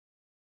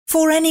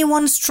For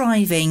anyone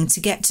striving to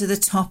get to the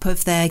top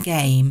of their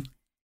game,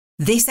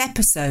 this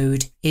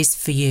episode is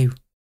for you.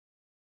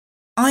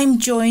 I'm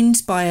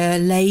joined by a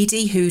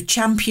lady who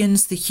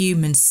champions the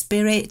human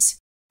spirit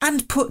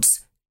and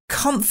puts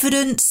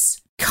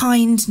confidence,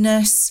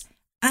 kindness,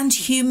 and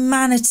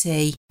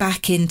humanity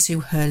back into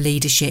her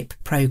leadership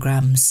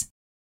programmes.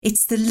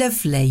 It's the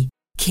lovely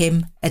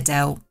Kim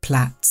Adele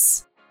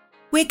Platts.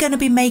 We're going to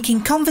be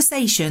making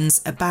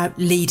conversations about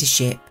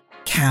leadership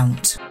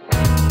count.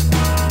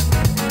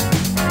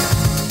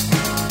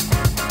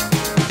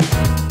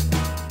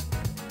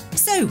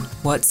 So,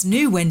 what's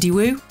new, Wendy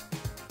Woo?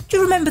 Do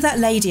you remember that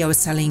lady I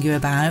was telling you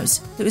about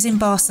that was in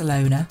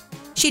Barcelona?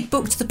 She'd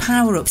booked the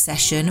Power Up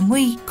session and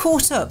we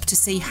caught up to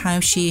see how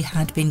she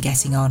had been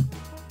getting on.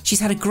 She's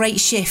had a great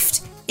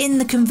shift in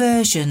the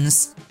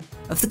conversions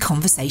of the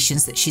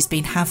conversations that she's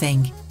been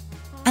having.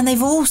 And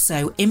they've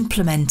also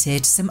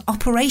implemented some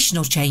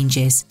operational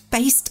changes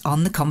based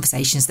on the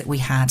conversations that we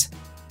had.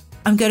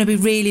 I'm going to be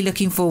really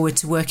looking forward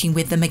to working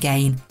with them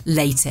again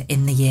later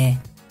in the year.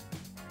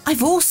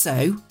 I've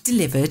also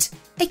delivered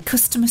a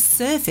customer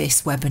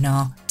service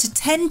webinar to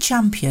 10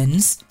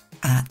 champions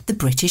at the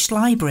British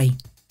Library.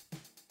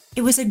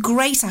 It was a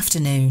great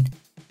afternoon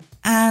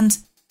and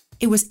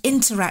it was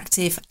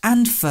interactive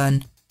and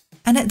fun.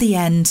 And at the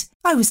end,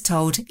 I was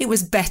told it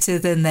was better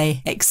than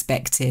they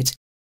expected.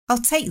 I'll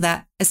take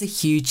that as a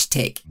huge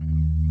tick.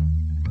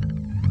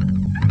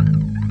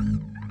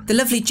 The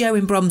lovely Jo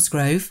in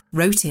Bromsgrove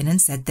wrote in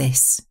and said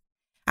this.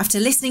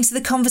 After listening to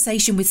the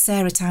conversation with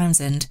Sarah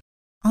Townsend,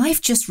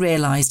 I've just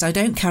realised I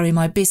don't carry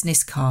my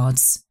business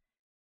cards.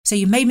 So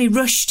you made me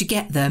rush to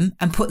get them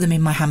and put them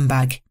in my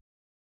handbag.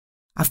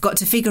 I've got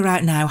to figure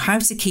out now how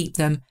to keep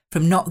them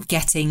from not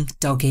getting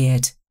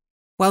dog-eared.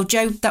 Well,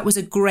 Jo, that was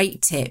a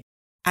great tip.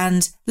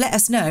 And let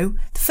us know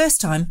the first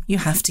time you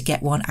have to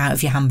get one out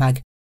of your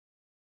handbag.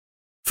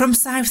 From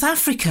South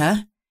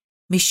Africa,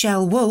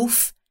 Michelle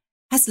Wolfe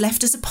has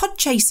left us a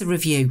Podchaser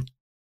review.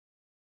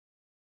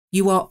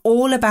 You are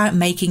all about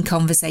making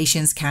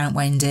conversations count,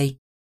 Wendy.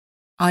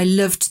 I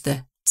loved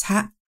the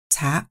tap,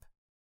 tap,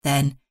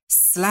 then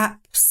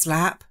slap,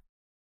 slap,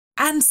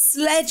 and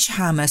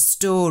sledgehammer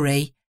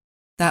story.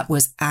 That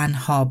was Anne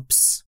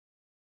Hobbs.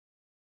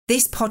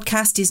 This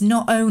podcast is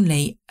not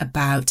only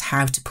about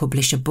how to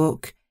publish a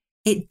book,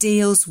 it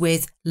deals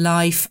with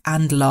life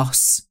and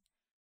loss.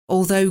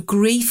 Although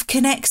grief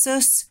connects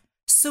us,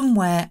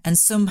 somewhere and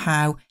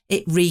somehow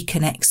it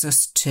reconnects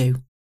us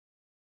too.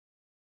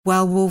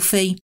 Well,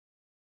 Wolfie,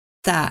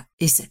 that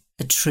is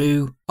a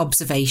true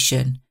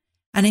observation.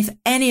 And if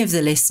any of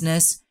the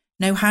listeners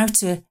know how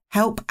to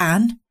help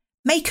Anne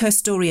make her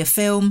story a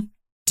film,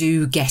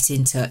 do get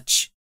in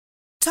touch.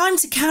 Time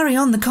to carry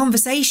on the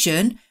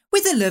conversation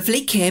with the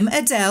lovely Kim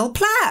Adele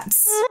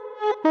Platts.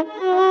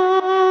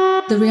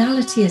 The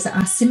reality is, at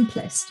our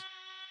simplest,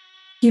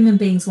 human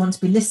beings want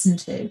to be listened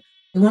to,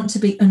 they want to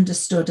be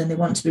understood, and they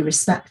want to be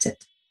respected.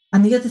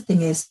 And the other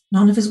thing is,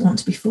 none of us want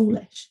to be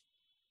foolish.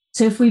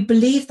 So if we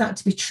believe that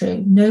to be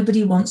true,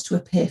 nobody wants to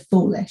appear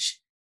foolish.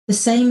 The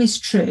same is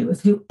true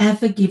of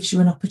whoever gives you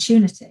an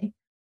opportunity.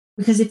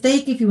 Because if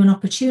they give you an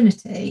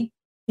opportunity,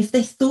 if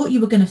they thought you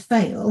were going to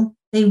fail,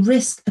 they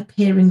risk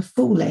appearing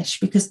foolish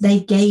because they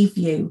gave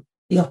you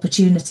the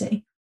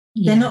opportunity.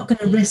 Yeah. They're not going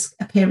to risk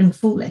appearing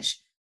foolish.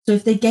 So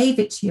if they gave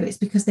it to you, it's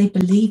because they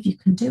believe you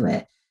can do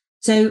it.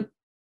 So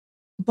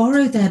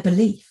borrow their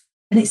belief.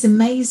 And it's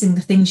amazing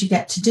the things you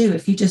get to do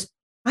if you just,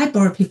 I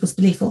borrow people's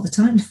belief all the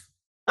time.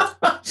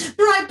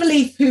 Right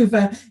belief,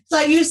 Hoover. It's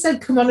like you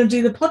said, come on and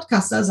do the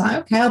podcast. I was like,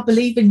 okay, I'll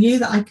believe in you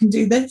that I can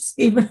do this.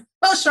 Even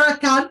not sure I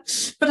can,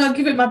 but I'll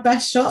give it my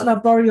best shot and I'll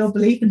borrow your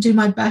belief and do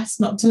my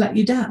best not to let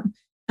you down.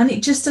 And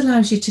it just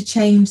allows you to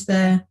change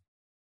the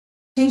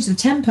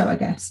tempo, I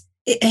guess.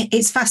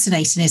 It's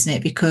fascinating, isn't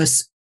it?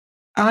 Because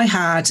I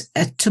had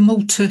a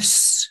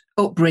tumultuous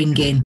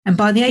upbringing. And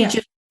by the age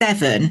of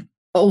 7,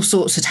 all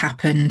sorts had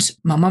happened.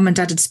 My mum and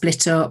dad had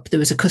split up. There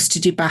was a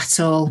custody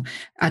battle.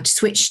 I'd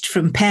switched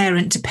from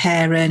parent to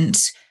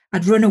parent.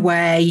 I'd run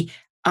away.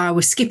 I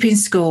was skipping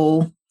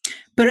school.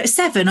 But at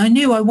 7, I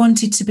knew I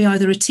wanted to be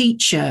either a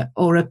teacher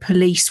or a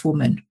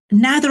policewoman.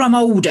 Now that I'm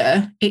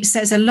older, it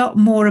says a lot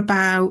more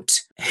about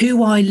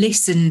who I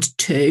listened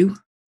to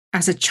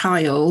as a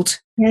child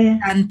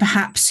and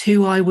perhaps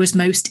who I was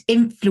most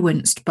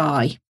influenced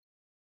by.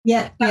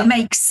 That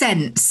makes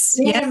sense.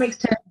 It makes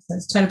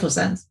total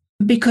sense.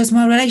 Because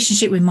my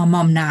relationship with my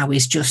mum now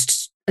is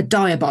just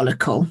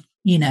diabolical,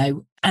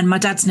 and my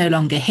dad's no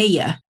longer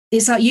here.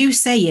 It's like you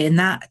saying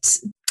that,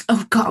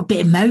 got a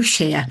bit of mosh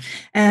here.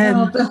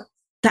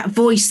 That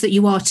voice that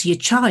you are to your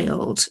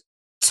child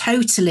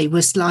totally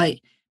was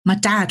like, my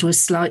dad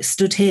was like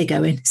stood here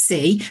going,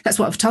 see, that's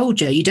what I've told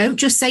you. You don't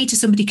just say to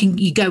somebody, can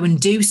you go and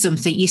do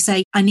something? You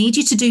say, I need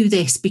you to do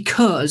this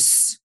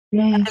because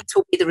that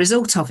will be the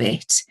result of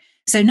it.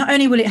 So not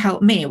only will it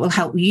help me, it will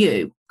help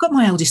you. I've got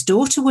my eldest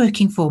daughter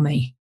working for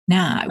me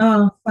now.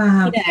 Oh,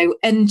 wow.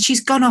 And she's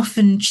gone off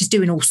and she's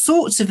doing all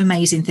sorts of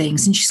amazing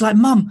things. And she's like,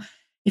 Mum,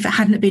 if it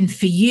hadn't been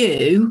for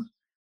you,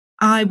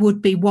 I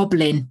would be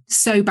wobbling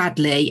so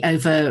badly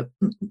over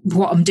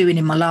what I'm doing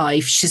in my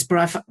life. She says,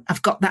 but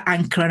I've got that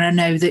anchor and I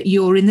know that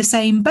you're in the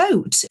same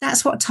boat.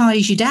 That's what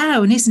ties you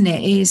down, isn't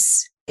it?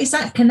 It's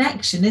that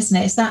connection, isn't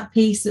it? It's that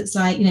piece that's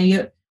like,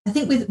 I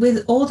think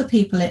with all the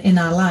people in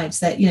our lives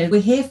that, we're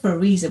here for a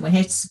reason. We're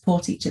here to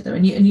support each other.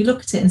 And you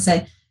look at it and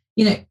say,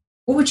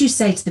 what would you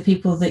say to the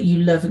people that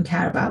you love and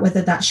care about,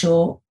 whether that's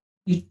your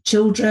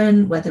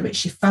children, whether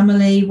it's your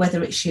family,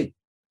 whether it's your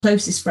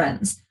closest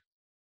friends?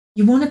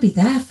 You want to be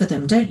there for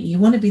them, don't you? You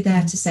want to be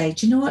there to say,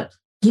 do you know what?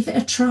 Give it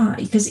a try.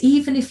 Because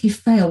even if you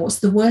fail, what's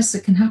the worst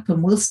that can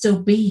happen? We'll still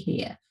be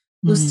here.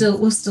 We'll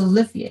still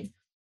love you.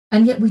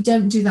 And yet we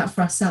don't do that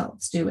for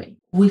ourselves, do we?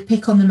 We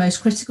pick on the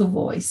most critical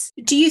voice.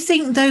 Do you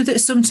think, though,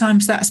 that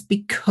sometimes that's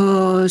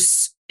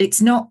because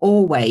it's not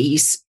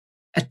always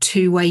a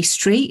two-way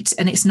street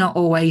and it's not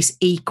always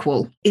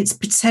equal? It's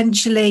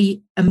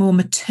potentially a more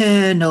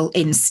maternal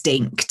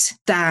instinct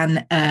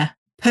than a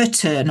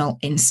paternal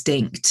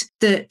instinct,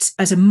 that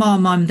as a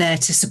mom, I'm there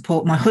to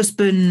support my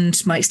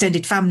husband, my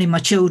extended family, my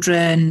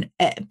children,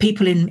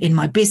 people in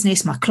my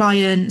business, my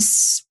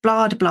clients,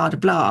 blah, blah, blah,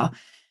 blah.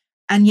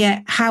 And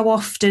yet, how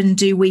often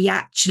do we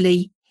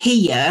actually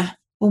hear,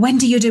 well,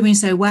 Wendy, you're doing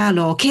so well,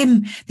 or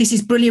Kim, this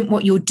is brilliant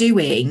what you're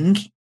doing,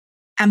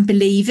 and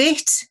believe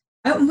it?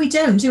 Oh, and we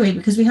don't, do we?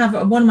 Because we have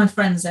one of my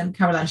friends,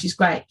 Caroline, she's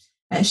great.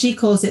 She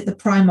calls it the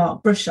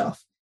Primark brush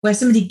off, where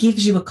somebody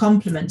gives you a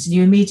compliment and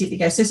you immediately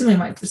go, so somebody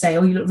might say,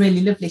 oh, you look really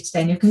lovely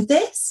today. And you go,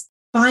 this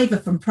fiver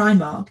from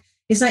Primark.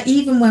 It's like,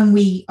 even when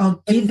we are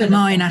given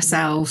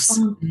ourselves,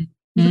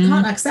 we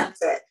can't accept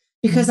it.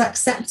 Because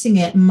accepting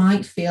it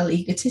might feel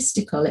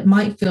egotistical. It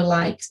might feel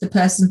like the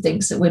person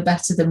thinks that we're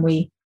better than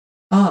we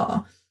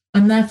are.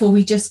 And therefore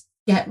we just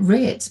get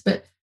rid.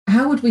 But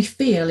how would we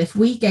feel if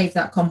we gave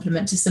that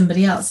compliment to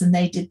somebody else and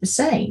they did the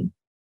same?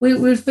 We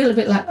would feel a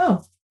bit like,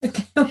 oh,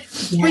 okay.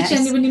 Yes. We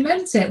genuinely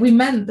meant it. We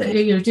meant that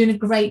you're doing a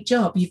great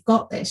job. You've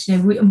got this,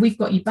 and we've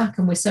got you back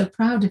and we're so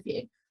proud of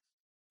you.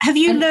 Have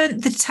you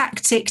learned the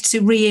tactic to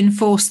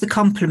reinforce the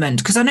compliment?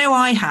 Because I know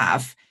I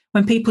have,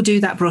 when people do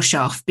that brush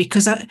off,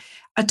 because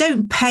I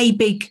don't pay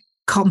big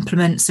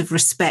compliments of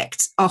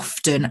respect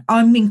often.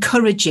 I'm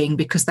encouraging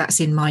because that's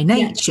in my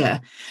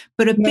nature.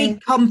 But a big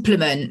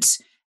compliment,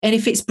 and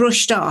if it's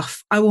brushed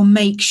off, I will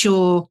make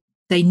sure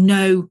they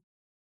know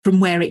from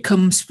where it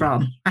comes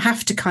from. I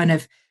have to kind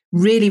of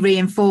really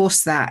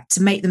reinforce that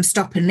to make them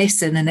stop and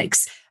listen. And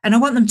I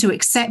want them to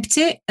accept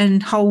it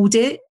and hold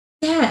it.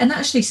 Yeah, and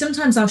actually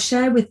sometimes I'll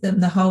share with them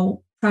the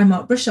whole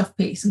Primark brush off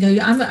piece and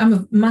go, I'm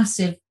a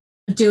massive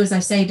do as I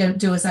say, don't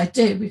do as I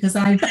do, because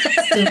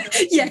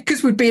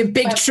because we'd be in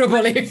big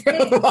trouble if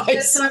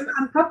otherwise. So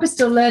I'm probably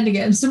still learning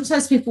it, and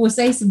sometimes people will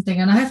say something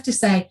and I have to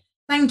say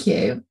thank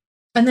you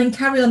and then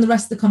carry on the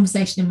rest of the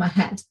conversation in my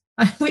head,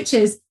 which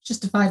is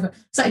just a fiver.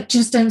 It's like,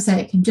 just don't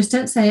say it, Kim, just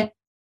don't say it,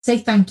 say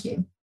thank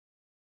you.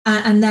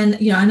 And then,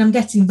 and I'm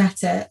getting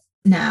better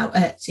now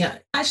at,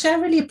 actually I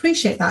really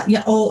appreciate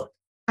that, or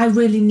I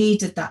really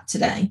needed that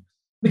today.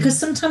 Because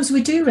sometimes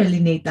we do really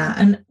need that.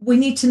 And we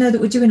need to know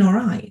that we're doing all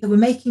right, that we're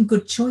making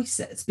good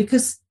choices,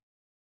 because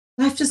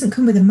life doesn't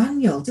come with a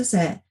manual, does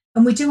it?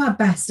 And we do our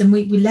best, and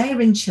we layer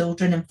in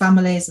children and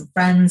families and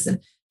friends, and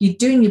you're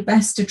doing your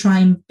best to try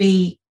and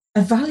be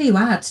a value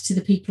add to the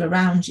people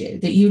around you,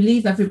 that you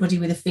leave everybody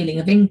with a feeling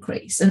of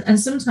increase. And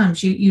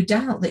sometimes you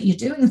doubt that you're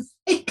doing,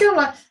 you go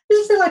like,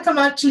 I feel like I'm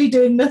actually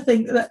doing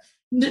nothing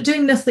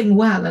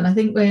well. And I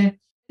think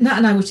Nat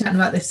and I were chatting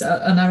about this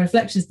on our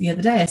reflections the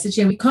other day. I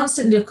said, we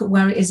constantly look at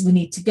where it is we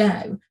need to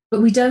go,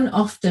 but we don't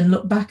often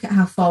look back at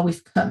how far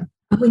we've come.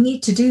 And we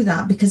need to do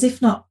that, because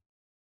if not,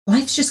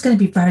 life's just going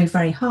to be very,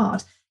 very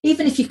hard.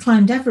 Even if you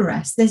climbed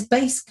Everest, there's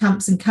base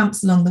camps and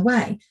camps along the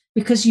way,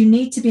 because you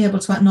need to be able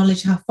to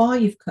acknowledge how far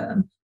you've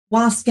come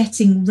whilst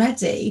getting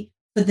ready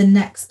for the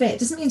next bit. It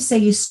doesn't mean to say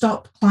you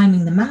stop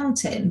climbing the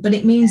mountain, but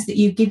it means that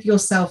you give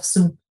yourself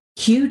some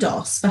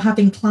kudos for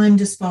having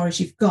climbed as far as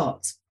you've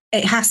got.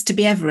 It has to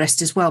be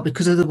Everest as well,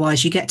 because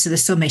otherwise you get to the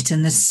summit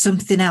and there's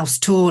something else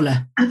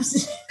taller.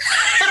 Absolutely.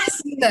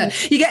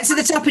 You get to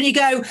the top and you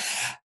go,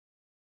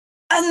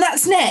 and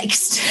that's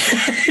next.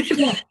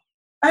 Yeah.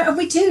 And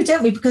we do,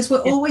 don't we? Because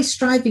we're always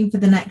striving for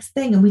the next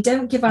thing, and we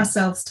don't give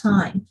ourselves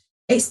time.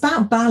 It's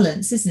about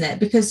balance, isn't it?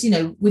 Because,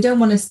 we don't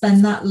want to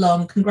spend that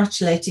long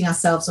congratulating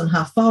ourselves on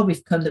how far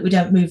we've come that we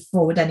don't move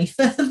forward any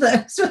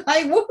further. So we're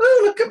like,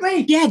 woohoo, look at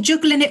me. Yeah,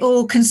 juggling it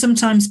all can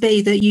sometimes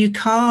be that you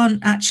can't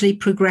actually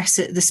progress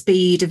at the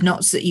speed of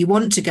knots that you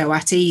want to go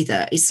at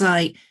either. It's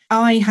like,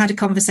 I had a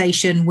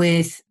conversation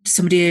with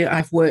somebody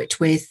I've worked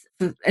with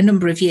for a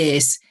number of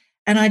years,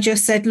 and I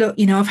just said, look,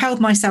 I've held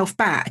myself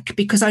back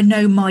because I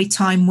know my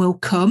time will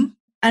come.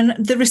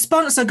 And the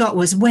response I got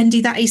was,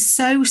 Wendy, that is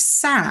so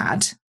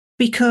sad.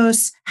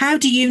 Because how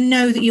do you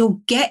know that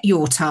you'll get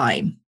your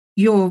time?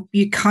 You're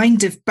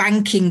kind of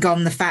banking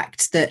on the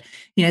fact that,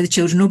 the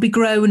children will be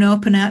grown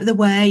up and out of the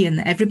way, and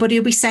everybody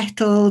will be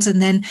settled,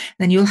 and then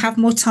you'll have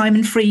more time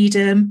and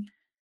freedom.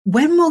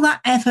 When will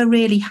that ever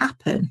really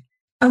happen?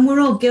 And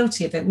we're all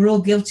guilty of it. We're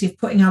all guilty of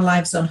putting our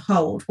lives on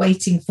hold,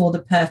 waiting for the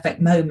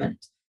perfect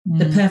moment.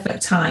 the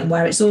perfect time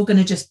where it's all going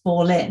to just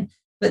fall in.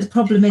 But the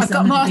problem is, I've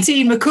got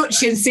Martine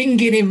McCutcheon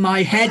singing in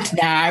my head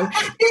now.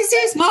 This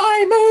is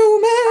my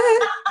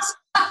moment.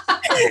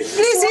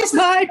 This is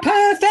my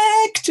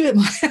perfect.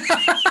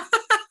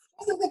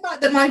 The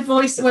fact that my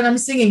voice when I'm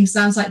singing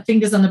sounds like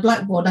fingers on a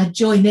blackboard, I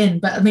join in.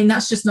 But I mean,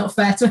 that's just not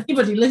fair to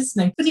anybody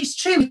listening. But it's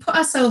true. We put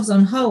ourselves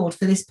on hold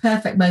for this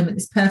perfect moment,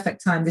 this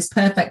perfect time, this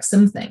perfect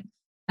something.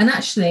 And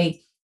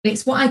actually,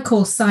 it's what I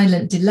call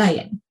silent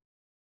delaying.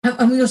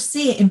 And we'll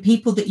see it in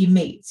people that you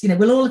meet.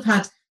 We'll all have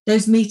had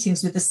those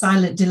meetings with the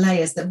silent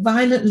delayers that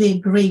violently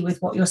agree with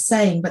what you're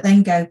saying, but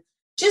then go,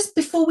 just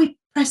before we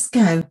press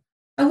go,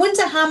 I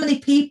wonder how many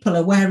people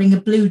are wearing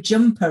a blue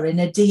jumper in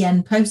a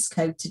DN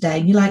postcode today.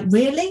 And you're like,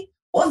 really?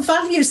 What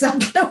value is that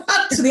going to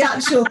add to the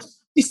actual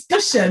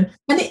discussion?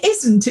 And it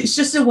isn't. It's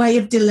just a way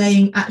of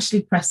delaying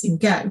actually pressing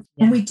go. Yeah.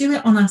 And we do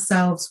it on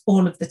ourselves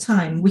all of the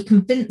time. We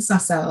convince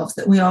ourselves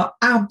that we are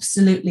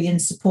absolutely in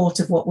support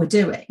of what we're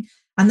doing.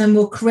 And then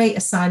we'll create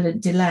a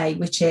silent delay,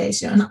 which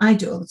is, and I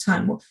do it all the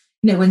time. Well,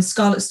 when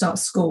Scarlett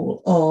starts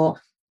school, or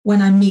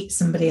when I meet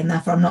somebody and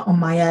therefore I'm not on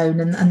my own,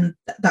 and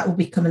that will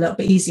become a little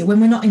bit easier. When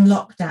we're not in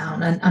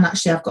lockdown and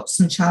actually I've got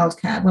some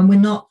childcare, when we're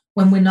not,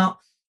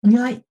 and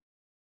you're like,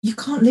 you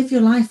can't live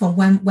your life on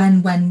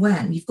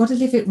when. You've got to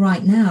live it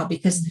right now,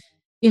 because,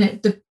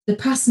 the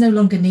past no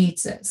longer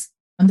needs us.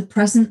 And the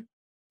present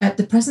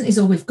is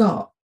all we've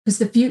got, because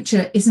the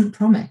future isn't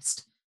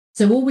promised.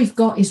 So all we've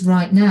got is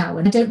right now.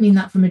 And I don't mean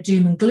that from a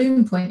doom and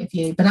gloom point of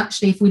view, but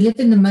actually if we live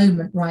in the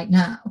moment right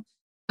now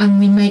and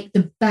we make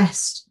the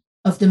best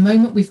of the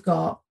moment we've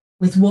got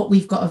with what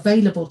we've got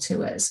available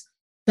to us,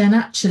 then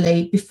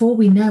actually before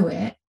we know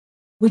it,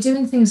 we're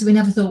doing things we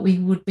never thought we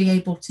would be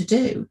able to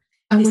do.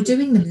 And we're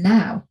doing them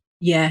now.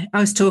 Yeah,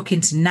 I was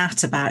talking to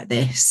Nat about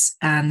this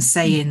and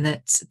saying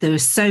that there were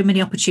so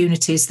many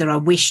opportunities that I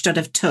wished I'd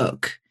have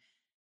took,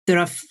 that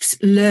I've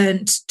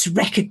learned to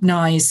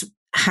recognise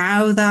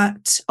how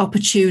that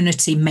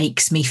opportunity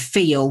makes me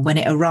feel when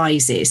it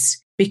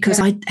arises, because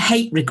I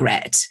hate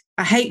regret.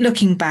 I hate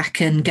looking back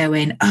and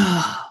going,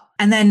 oh.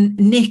 And then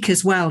Nick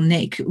as well.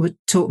 Nick would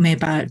talk me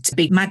about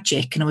Big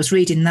Magic, and I was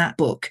reading that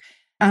book.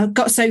 I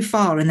got so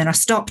far and then I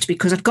stopped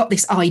because I'd got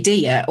this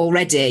idea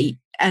already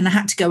and I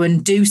had to go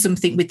and do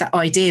something with that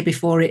idea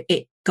before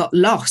it got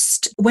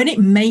lost. When it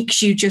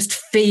makes you just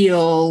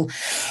feel,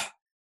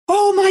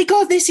 oh my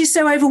God, this is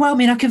so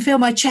overwhelming. I can feel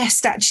my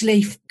chest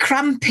actually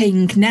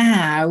cramping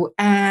now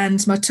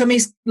and my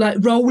tummy's like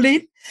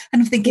rolling.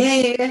 And I'm thinking,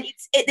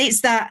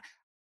 it's that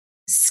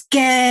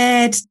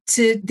scared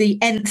to the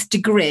nth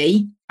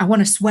degree. I want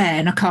to swear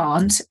and I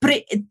can't.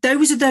 But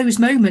those are those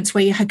moments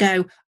where you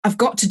go, I've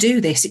got to do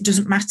this. It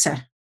doesn't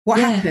matter what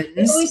happens.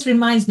 It always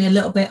reminds me a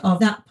little bit of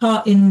that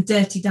part in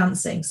Dirty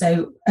Dancing.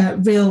 So a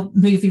real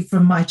movie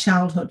from my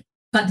childhood.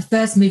 But the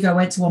first movie I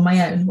went to on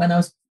my own when I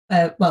was,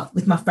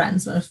 with my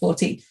friends when I was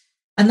 14.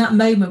 And that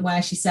moment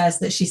where she says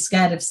that she's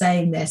scared of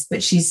saying this,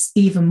 but she's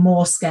even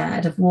more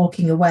scared of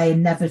walking away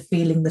and never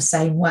feeling the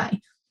same way.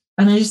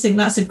 And I just think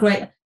that's a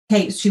great,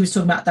 Kate, she was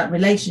talking about that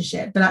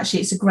relationship, but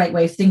actually it's a great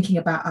way of thinking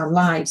about our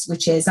lives,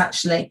 which is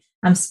actually,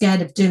 I'm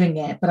scared of doing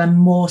it, but I'm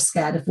more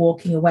scared of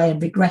walking away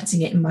and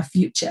regretting it in my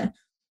future,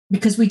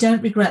 because we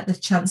don't regret the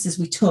chances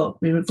we took.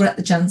 We regret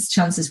the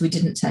chances we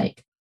didn't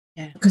take.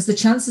 Yeah. Because the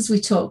chances we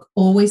took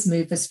always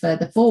move us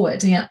further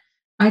forward. And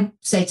I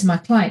say to my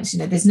clients,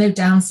 there's no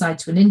downside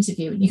to an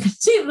interview. And you can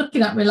see them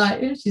looking at me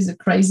like, oh, she's a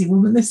crazy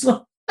woman, this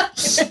one.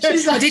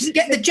 She's like, I didn't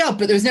get the job,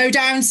 but there was no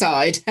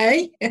downside.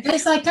 Hey,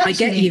 it's like, actually, I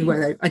get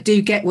you. I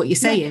do get what you're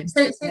saying.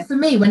 So for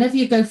me, whenever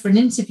you go for an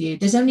interview,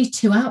 there's only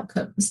two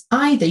outcomes.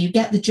 Either you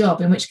get the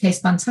job, in which case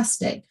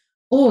fantastic,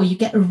 or you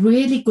get a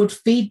really good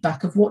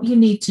feedback of what you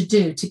need to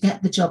do to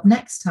get the job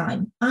next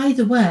time.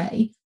 Either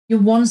way,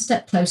 you're one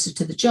step closer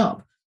to the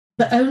job,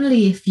 but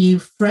only if you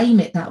frame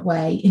it that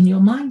way in your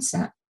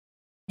mindset.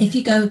 If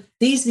you go,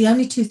 these are the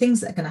only two things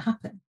that are going to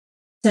happen.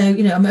 So,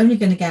 I'm only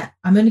going to get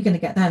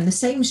there. And the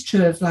same is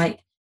true of like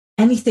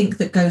anything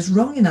that goes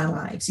wrong in our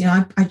lives.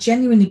 I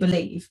genuinely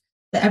believe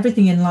that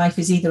everything in life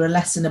is either a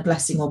lesson, a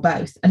blessing, or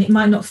both. And it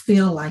might not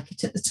feel like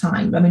it at the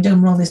time. I mean, don't get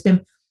me wrong, there's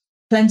been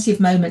plenty of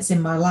moments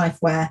in my life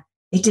where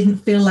it didn't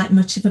feel like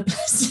much of a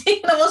blessing.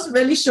 I wasn't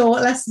really sure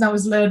what lesson I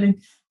was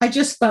learning. I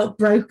just felt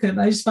broken.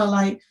 I just felt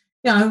like,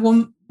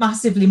 one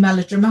massively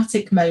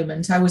melodramatic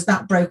moment, I was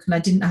that broken I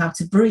didn't know how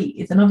to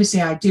breathe. And obviously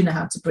I do know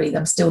how to breathe.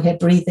 I'm still here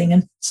breathing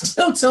and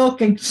still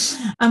talking.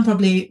 And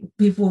probably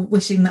people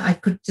wishing that I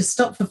could just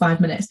stop for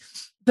 5 minutes.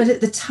 But at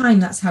the time,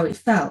 that's how it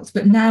felt.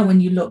 But now when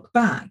you look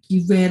back,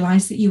 you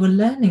realise that you were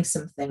learning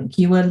something.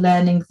 You were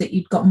learning that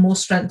you'd got more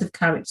strength of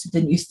character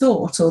than you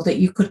thought, or that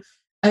you could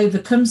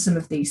overcome some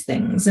of these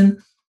things.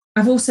 And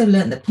I've also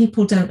learned that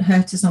people don't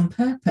hurt us on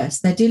purpose.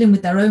 They're dealing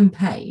with their own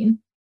pain.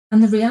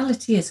 And the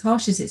reality is,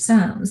 harsh as it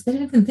sounds, they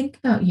don't even think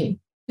about you.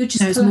 You're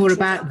just it's more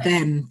about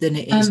them than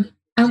it is.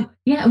 And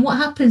what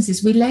happens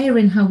is we layer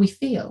in how we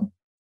feel.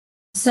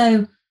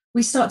 So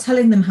we start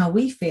telling them how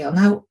we feel.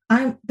 Now,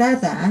 they're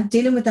there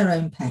dealing with their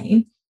own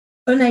pain,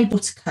 unable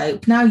to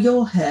cope. Now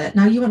you're hurt.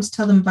 Now you want to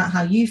tell them about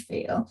how you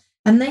feel.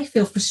 And they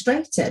feel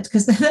frustrated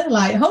because they're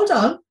like, hold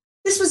on,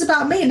 this was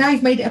about me. And now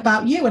you've made it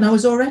about you. And I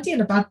was already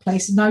in a bad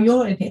place. And now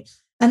you're in here.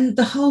 And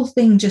the whole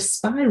thing just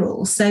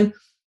spirals. So,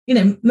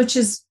 much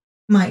as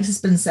my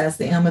ex-husband says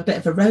that I'm a bit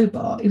of a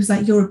robot, it was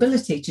like your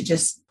ability to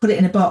just put it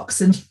in a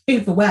box and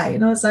move away.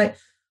 And I was like,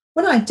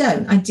 when I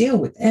don't, I deal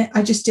with it.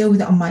 I just deal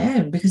with it on my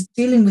own, because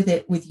dealing with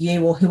it with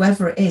you or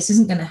whoever it is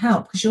isn't going to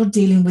help, because you're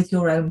dealing with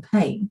your own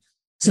pain.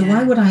 So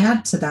why would I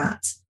add to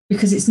that?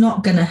 Because it's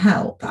not going to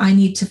help. I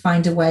need to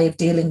find a way of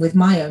dealing with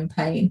my own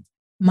pain,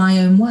 my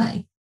own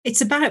way.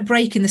 It's about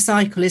breaking the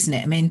cycle, isn't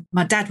it? I mean,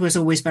 my dad was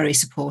always very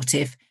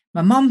supportive.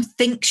 My mum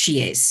thinks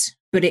she is,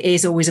 but it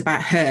is always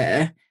about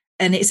her.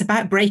 And it's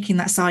about breaking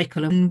that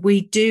cycle. And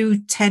we do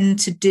tend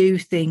to do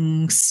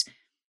things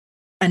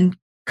and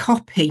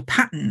copy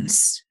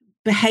patterns,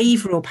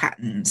 behavioural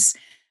patterns.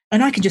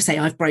 And I can just say,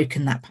 I've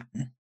broken that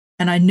pattern.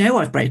 And I know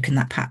I've broken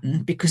that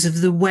pattern because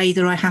of the way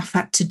that I have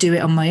had to do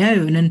it on my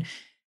own. And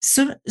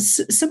some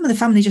of the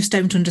family just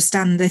don't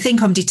understand. They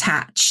think I'm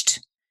detached.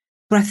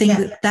 But I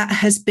think that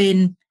has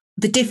been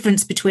the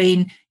difference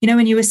between,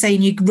 when you were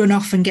saying you run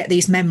off and get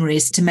these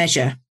memories to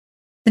measure.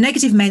 The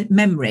negative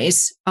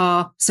memories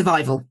are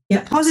survival.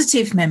 Yep.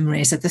 Positive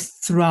memories are the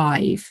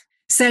thrive.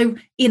 So,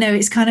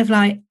 it's kind of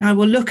like, I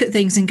will look at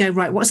things and go,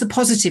 right, what's the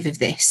positive of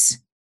this?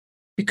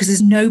 Because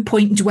there's no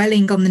point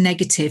dwelling on the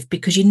negative,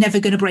 because you're never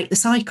going to break the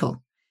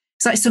cycle.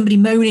 It's like somebody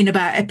moaning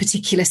about a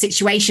particular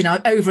situation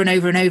over and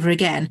over and over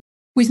again.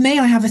 With me,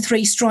 I have a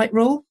 3-strike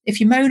rule.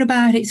 If you moan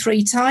about it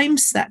 3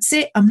 times, that's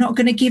it. I'm not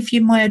going to give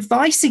you my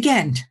advice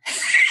again.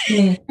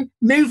 Yeah.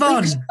 Move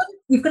on.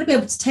 You've got to be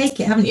able to take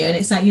it, haven't you? And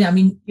it's like,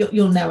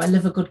 you'll know I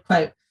love a good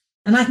quote.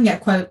 And I can get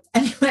a quote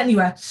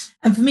anywhere.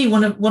 And for me,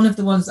 one of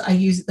the ones that I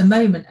use at the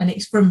moment, and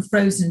it's from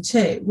Frozen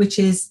 2, which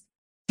is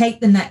take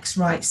the next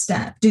right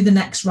step, do the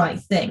next right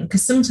thing.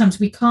 Because sometimes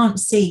we can't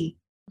see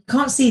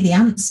the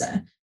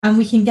answer, and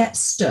we can get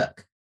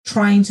stuck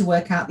trying to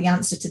work out the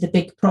answer to the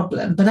big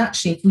problem. But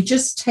actually, if we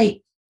just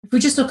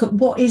look at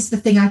what is the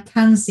thing I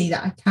can see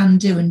that I can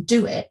do and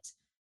do it,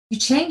 you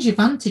change your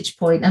vantage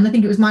point. And I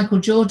think it was Michael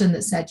Jordan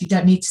that said, you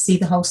don't need to see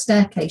the whole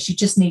staircase. You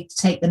just need to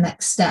take the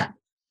next step.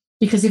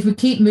 Because if we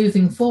keep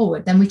moving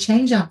forward, then we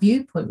change our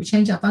viewpoint, we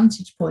change our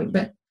vantage point.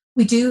 But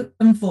we do,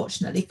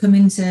 unfortunately, come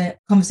into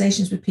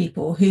conversations with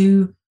people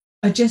who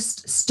are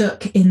just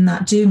stuck in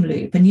that doom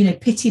loop.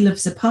 And, pity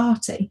loves a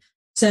party.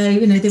 So,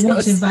 they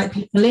want to invite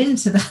people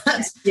into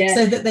that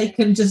so that they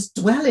can just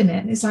dwell in it.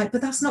 And it's like, but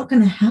that's not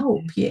going to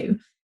help you.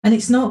 And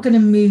it's not going to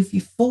move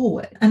you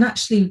forward. And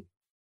actually,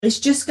 it's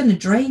just going to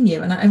drain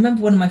you. And I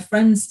remember one of my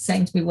friends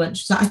saying to me once,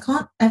 she's like, I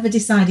can't ever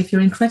decide if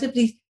you're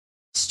incredibly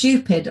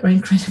stupid or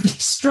incredibly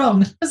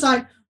strong. I was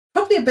like,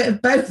 probably a bit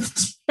of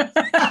both.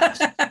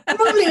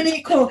 Probably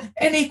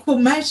in equal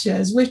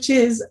measures, which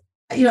is,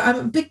 I'm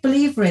a big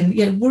believer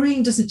in,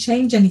 worrying doesn't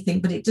change anything,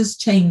 but it does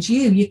change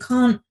you.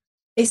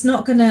 It's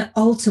not going to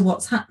alter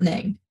what's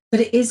happening, but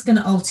it is going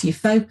to alter your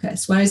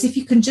focus. Whereas if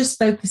you can just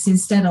focus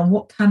instead on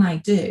what can I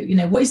do,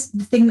 what is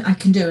the thing that I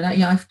can do? And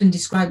I often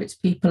describe it to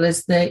people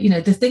as the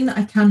thing that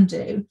I can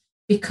do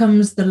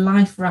becomes the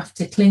life raft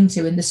to cling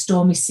to in the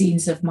stormy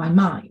seas of my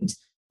mind,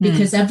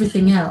 because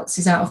everything else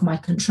is out of my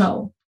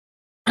control.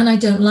 And I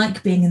don't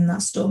like being in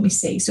that stormy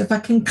sea. So if I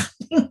can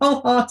cling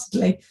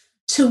wholeheartedly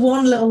to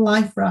one little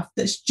life raft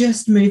that's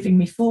just moving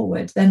me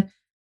forward, then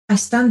I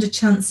stand a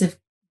chance of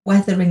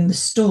weathering the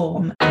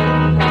storm.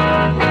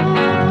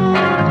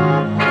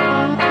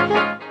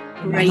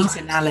 Great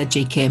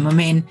analogy, Kim. I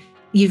mean,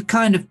 you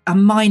kind of are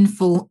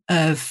mindful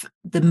of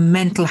the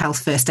mental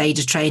health first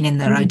aider training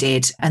that I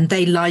did, and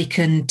they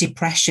liken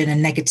depression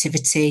and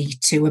negativity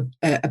to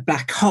a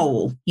black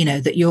hole,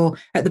 that you're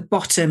at the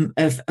bottom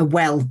of a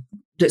well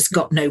that's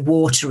got no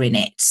water in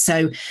it.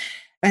 So,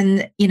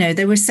 and,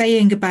 they were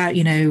saying about,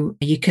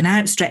 you can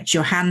outstretch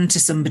your hand to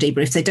somebody,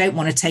 but if they don't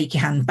want to take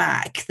your hand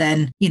back,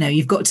 then,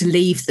 you've got to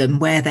leave them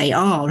where they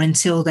are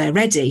until they're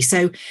ready.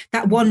 So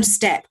that one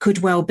step could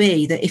well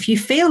be that if you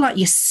feel like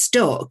you're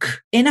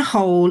stuck in a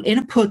hole, in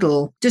a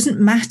puddle, doesn't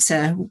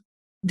matter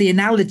the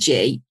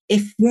analogy.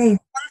 If one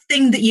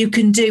thing that you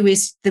can do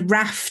is the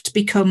raft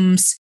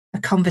becomes a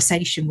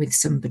conversation with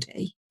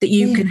somebody, that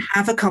you can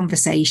have a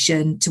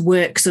conversation to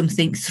work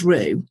something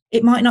through.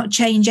 It might not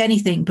change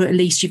anything, but at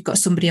least you've got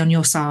somebody on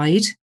your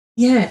side.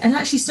 Yeah. And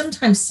actually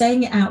sometimes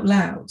saying it out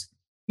loud,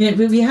 we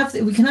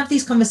can have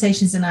these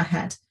conversations in our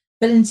head,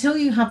 but until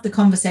you have the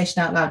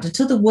conversation out loud,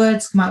 until the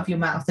words come out of your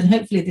mouth, and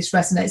hopefully this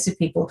resonates with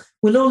people,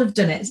 we'll all have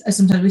done it.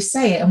 Sometimes we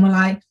say it and we're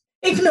like,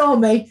 ignore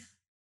me.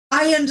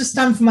 I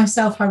understand for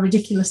myself how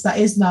ridiculous that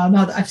is now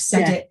that I've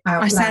said it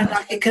out loud. I sound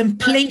like a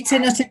complete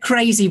and utter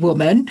crazy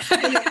woman.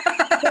 But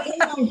in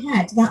my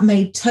head, that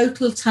made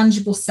total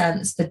tangible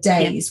sense for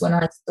days when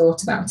I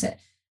thought about it.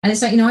 And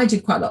it's like, I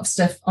do quite a lot of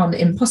stuff on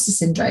imposter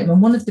syndrome.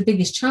 And one of the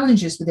biggest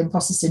challenges with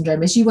imposter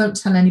syndrome is you won't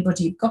tell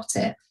anybody you've got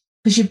it,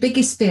 because your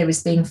biggest fear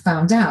is being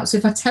found out. So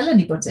if I tell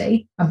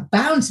anybody, I'm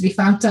bound to be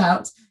found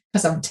out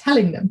because I'm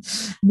telling them.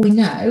 We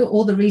know,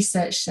 all the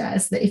research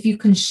says, that if you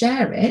can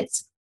share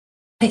it,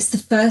 it's the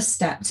first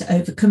step to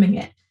overcoming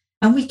it.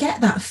 And we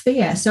get that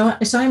fear. So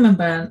I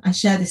remember, and I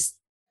share this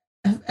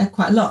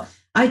quite a lot.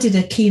 I did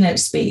a keynote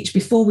speech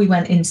before we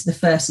went into the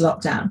first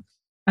lockdown.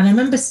 And I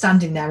remember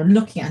standing there and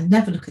looking, I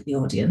never look at the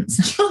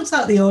audience. I looked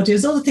at the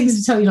audience, all the things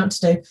to tell you not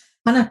to do.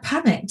 And I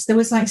panicked. There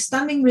was like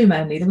standing room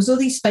only. There was all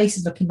these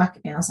faces looking back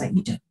at me. And I was like,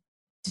 you don't need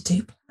to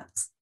do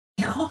plats.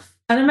 Get off.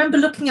 And I remember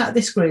looking at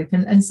this group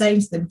and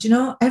saying to them, do you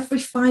know, every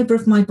fibre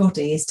of my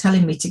body is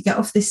telling me to get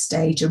off this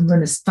stage and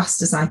run as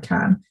fast as I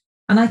can.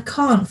 And I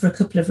can't for a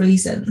couple of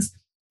reasons.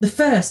 The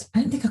first,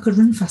 I don't think I could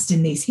run fast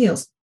in these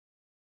heels.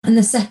 And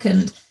the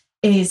second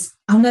is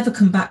I'll never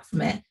come back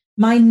from it.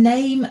 My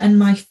name and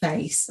my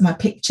face, my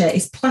picture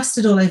is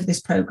plastered all over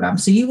this program.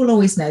 So you will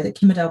always know that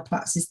Kim Adele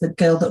Platts is the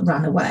girl that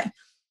ran away.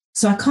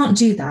 So I can't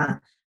do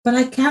that, but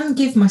I can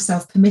give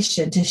myself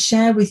permission to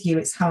share with you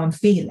it's how I'm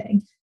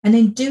feeling. And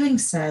in doing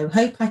so,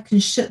 hope I can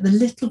shut the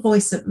little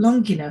voice up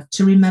long enough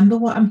to remember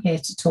what I'm here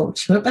to talk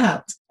to you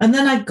about. And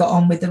then I got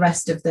on with the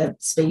rest of the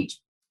speech.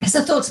 Because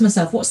I thought to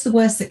myself, what's the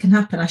worst that can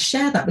happen? I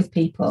share that with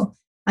people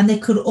and they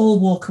could all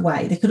walk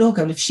away. They could all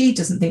go, well, if she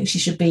doesn't think she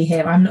should be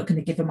here, I'm not going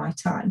to give her my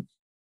time.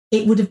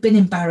 It would have been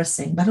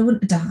embarrassing, but I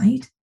wouldn't have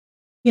died.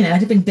 You know,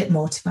 I'd have been a bit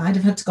mortified.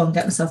 I've had to go and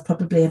get myself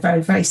probably a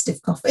very, very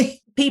stiff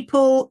coffee.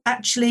 People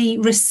actually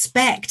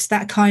respect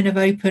that kind of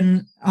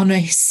open,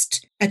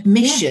 honest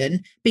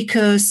admission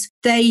because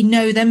they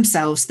know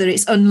themselves that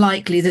it's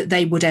unlikely that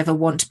they would ever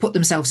want to put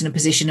themselves in a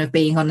position of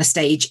being on the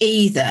stage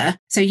either.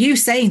 So you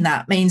saying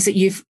that means that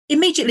you've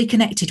immediately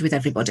connected with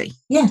everybody.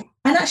 Yeah.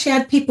 And actually I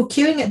had people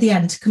queuing at the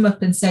end to come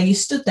up and say, you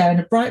stood there in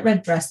a bright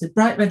red dress with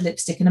bright red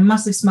lipstick and a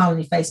massive smile on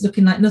your face,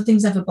 looking like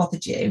nothing's ever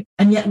bothered you.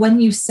 And yet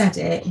when you said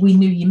it, we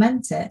knew you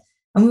meant it.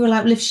 And we were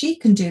like, well, if she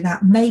can do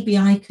that, maybe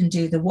I can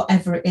do the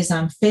whatever it is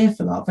I'm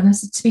fearful of. And I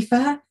said, to be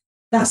fair,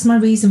 that's my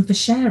reason for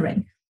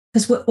sharing,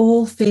 because we're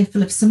all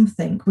fearful of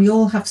something. We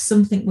all have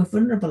something we're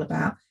vulnerable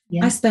about.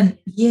 Yeah. I spent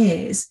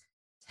years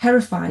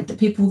terrified that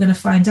people were going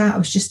to find out I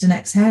was just an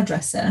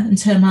ex-hairdresser and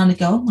turn around and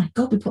go, oh my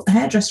God, we put the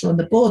hairdresser on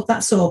the board.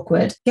 That's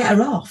awkward. Get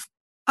her off.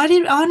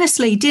 I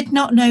honestly did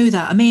not know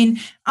that. I mean,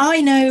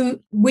 I know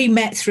we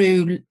met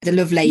through the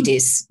Love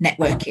Ladies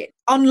networking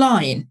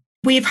online.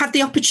 We've had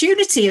the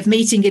opportunity of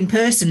meeting in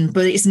person,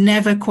 but it's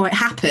never quite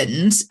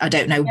happened. I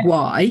don't know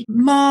why.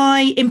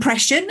 My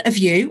impression of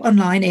you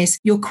online is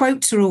your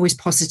quotes are always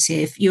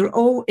positive.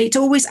 It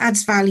always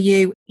adds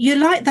value. You're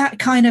like that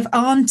kind of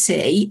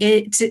auntie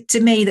to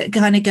me that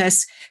kind of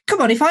goes,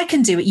 come on, if I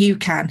can do it, you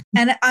can.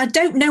 And I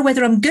don't know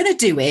whether I'm going to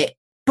do it,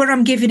 but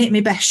I'm giving it my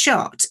best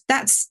shot.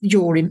 That's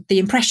the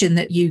impression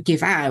that you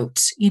give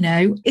out. You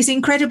know, it's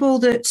incredible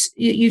that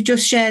you've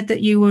just shared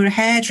that you were a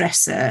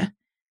hairdresser.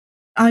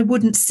 I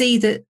wouldn't see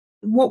that.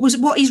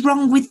 What is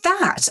wrong with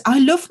that? I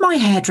love my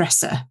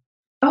hairdresser.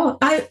 Oh,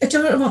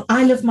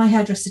 I love my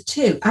hairdresser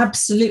too.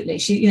 Absolutely.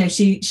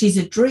 She's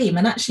a dream.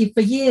 And actually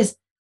for years,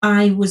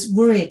 I was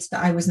worried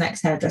that I was an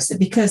ex-hairdresser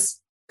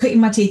because cutting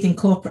my teeth in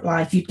corporate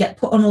life, you'd get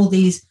put on all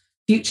these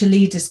future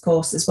leaders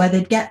courses where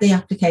they'd get the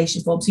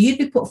application form. So you'd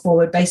be put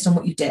forward based on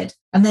what you did.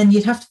 And then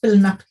you'd have to fill in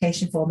an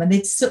application form and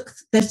they'd suck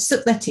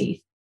their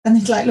teeth and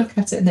they'd like look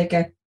at it and they'd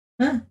go,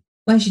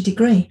 where's your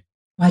degree?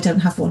 I don't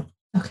have one.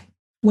 Okay.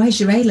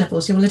 Where's your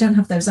A-levels? Well, I don't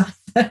have those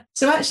either.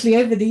 So actually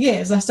over the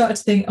years, I started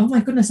to think, oh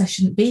my goodness, I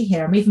shouldn't be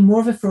here. I'm even more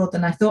of a fraud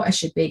than I thought I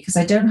should be because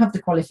I don't have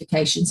the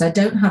qualifications. I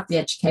don't have the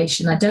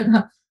education. I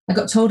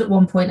got told at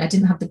one point I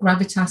didn't have the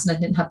gravitas and I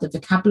didn't have the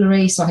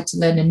vocabulary. So I had to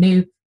learn a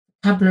new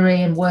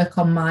vocabulary and work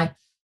on my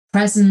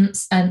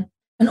presence and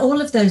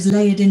all of those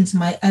layered into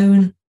my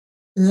own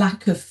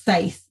lack of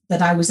faith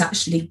that I was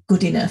actually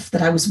good enough,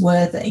 that I was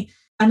worthy.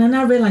 And I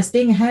now realized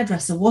being a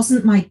hairdresser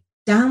wasn't my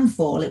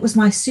downfall. It was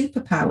my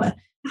superpower.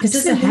 Because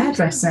as a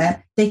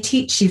hairdresser, they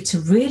teach you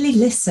to really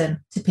listen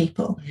to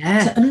people,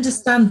 to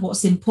understand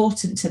what's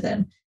important to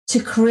them,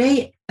 to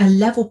create a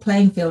level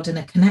playing field and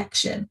a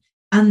connection,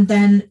 and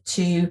then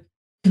to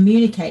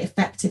communicate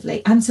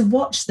effectively and to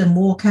watch them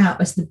walk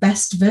out as the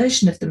best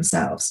version of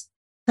themselves.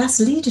 That's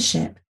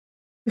leadership.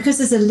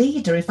 Because as a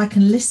leader, if I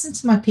can listen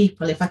to my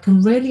people, if I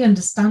can really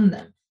understand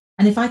them,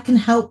 and if I can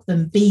help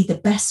them be the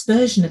best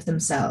version of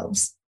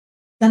themselves,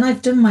 then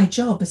I've done my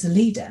job as a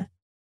leader.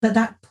 But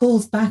that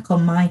pulls back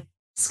on my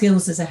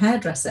skills as a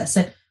hairdresser.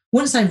 So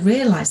once I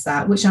realized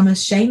that, which I'm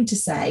ashamed to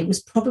say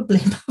was probably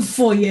about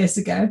 4 years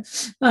ago,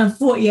 I'm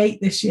 48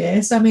 this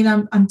year. So, I mean,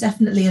 I'm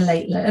definitely a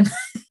late learner.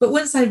 But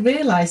once I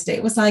realized it,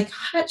 it was like,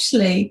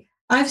 actually,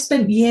 I've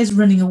spent years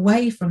running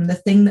away from the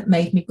thing that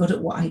made me good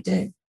at what I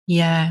do.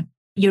 Yeah.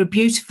 You're a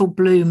beautiful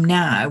bloom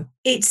now.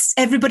 It's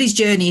everybody's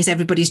journey is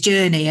everybody's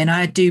journey. And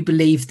I do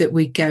believe that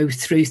we go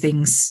through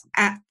things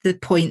at the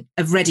point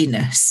of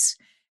readiness.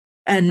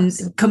 And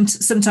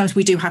sometimes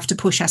we do have to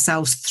push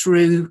ourselves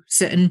through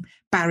certain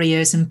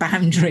barriers and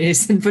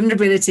boundaries and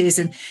vulnerabilities,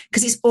 and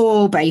because it's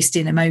all based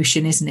in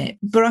emotion, isn't it?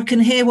 But I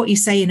can hear what you're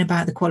saying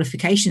about the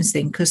qualifications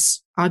thing,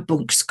 because I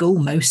bunked school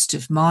most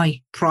of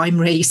my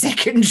primary,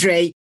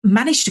 secondary,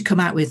 managed to come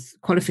out with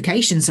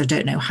qualifications. I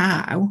don't know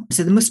how.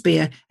 So there must be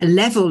a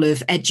level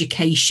of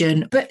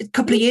education. But a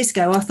couple of years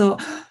ago, I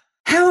thought,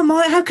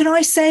 how can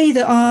I say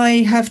that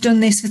I have done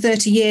this for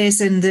 30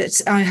 years and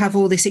that I have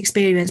all this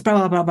experience,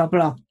 blah, blah, blah, blah,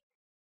 blah.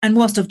 And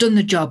whilst I've done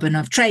the job and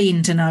I've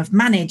trained and I've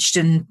managed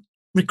and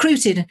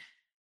recruited,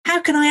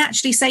 how can I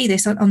actually say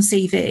this on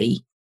CV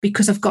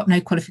because I've got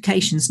no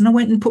qualifications? And I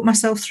went and put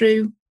myself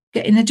through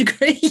getting a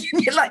degree.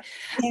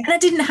 And I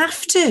didn't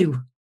have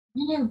to.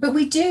 Yeah, but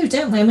we do,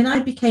 don't we? I mean, I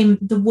became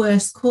the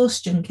worst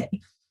course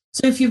junkie.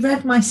 So if you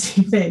read my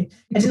CV,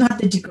 I didn't have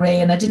the degree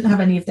and I didn't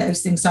have any of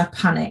those things. So I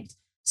panicked.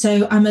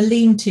 So I'm a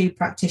lean-to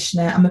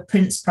practitioner. I'm a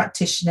Prince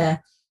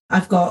practitioner.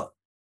 I've got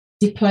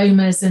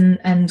diplomas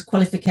and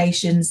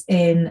qualifications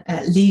in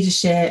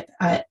leadership.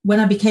 When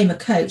I became a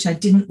coach, I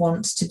didn't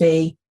want to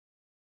be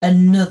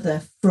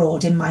another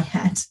fraud in my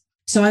head.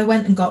 So I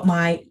went and got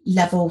my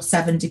level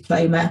 7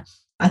 diploma.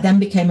 I then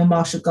became a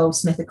Marshall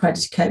Goldsmith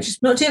accredited coach. I'm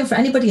not doing it for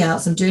anybody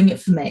else. I'm doing it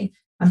for me.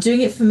 I'm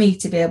doing it for me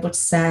to be able to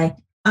say,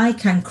 I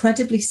can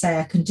credibly say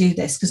I can do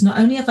this, because not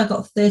only have I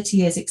got 30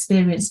 years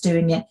experience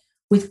doing it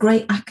with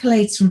great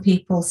accolades from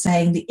people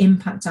saying the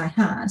impact I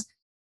had,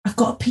 I've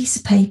got a piece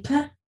of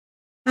paper.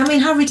 I mean,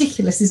 how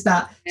ridiculous is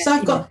that? Yeah, so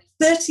I've got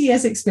 30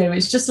 years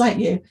experience, just like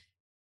you.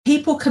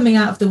 People coming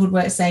out of the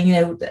woodwork saying, you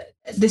know,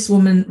 this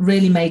woman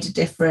really made a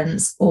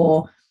difference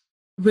or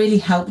really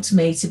helped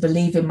me to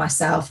believe in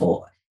myself.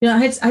 Or, you know, I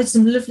had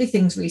some lovely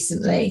things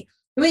recently.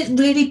 It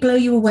really blow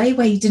you away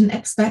where you didn't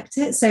expect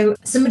it. So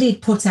somebody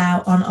had put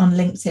out on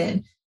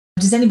LinkedIn,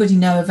 does anybody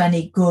know of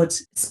any good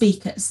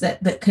speakers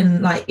that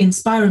can like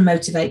inspire and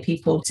motivate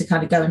people to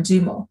kind of go and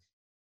do more?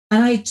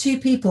 And I had 2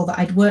 people that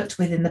I'd worked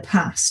with in the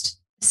past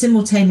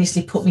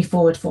simultaneously put me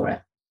forward for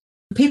it.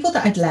 People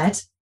that I'd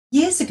led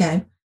years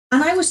ago.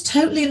 And I was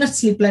totally and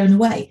utterly blown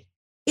away.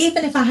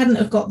 Even if I hadn't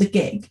have got the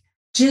gig,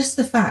 just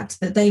the fact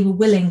that they were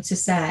willing to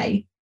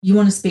say, you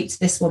want to speak to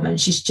this woman,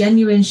 she's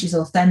genuine, she's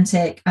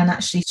authentic, and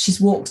actually she's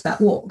walked that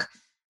walk.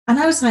 And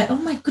I was like, oh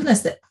my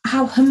goodness,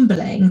 how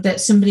humbling that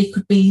somebody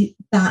could be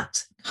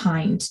that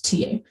kind to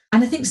you.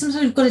 And I think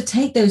sometimes we've got to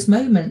take those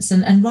moments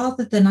and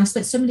rather than, I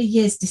spent so many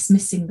years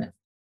dismissing them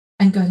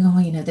and going, oh,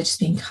 you know, they're just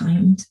being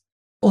kind,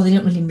 or they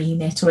don't really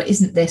mean it, or it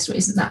isn't this, or it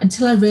isn't that,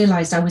 until I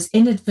realized I was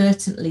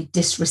inadvertently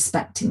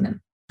disrespecting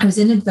them. I was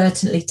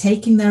inadvertently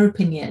taking their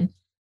opinion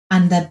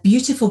and their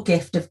beautiful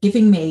gift of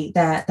giving me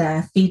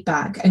their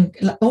feedback. And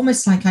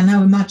almost like I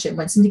now imagine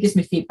when somebody gives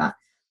me feedback,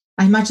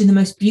 I imagine the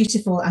most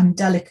beautiful and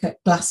delicate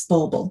glass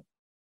bauble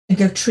and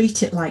go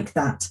treat it like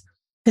that.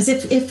 Because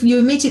if you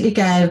immediately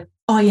go,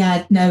 oh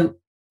yeah, no,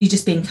 you're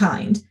just being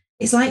kind,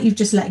 it's like you've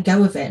just let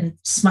go of it and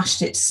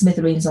smashed it to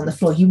smithereens on the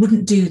floor. You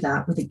wouldn't do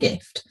that with a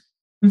gift.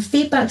 And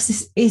feedback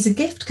is a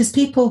gift because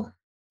people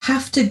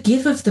have to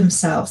give of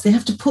themselves. They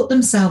have to put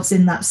themselves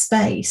in that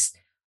space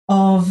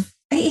of,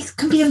 it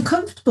can be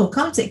uncomfortable,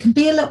 can't it? It can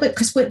be a little bit,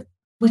 because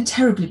we're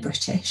terribly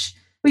British.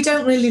 We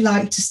don't really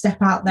like to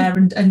step out there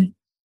and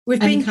we've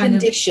been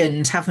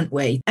conditioned, haven't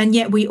we? And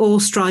yet we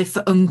all strive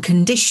for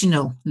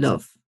unconditional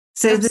love.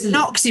 So there's an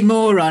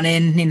oxymoron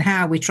in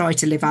how we try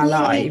to live our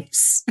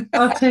lives.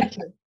 Oh,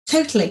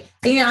 totally.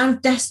 And, you know, I'm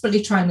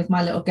desperately trying with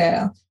my little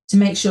girl to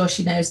make sure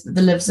she knows that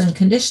the love's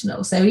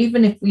unconditional. So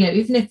even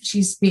if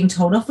she's being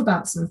told off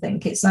about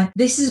something, it's like,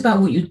 this is about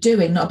what you're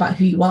doing, not about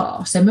who you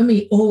are. So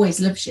mummy always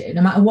loves you.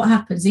 No matter what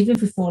happens, even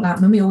if we fall out,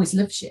 mummy always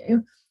loves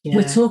you. Yeah.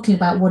 We're talking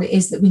about what it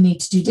is that we need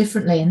to do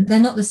differently. And they're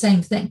not the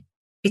same thing.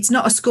 It's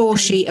not a score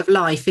sheet of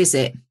life, is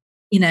it?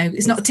 You know,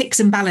 it's not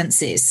ticks and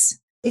balances.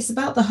 It's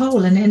about the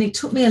whole. And it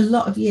took me a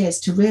lot of years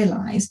to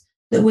realize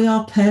that we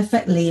are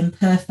perfectly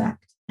imperfect.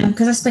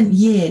 Because I spent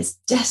years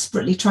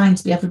desperately trying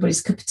to be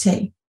everybody's cup of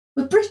tea.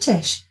 We're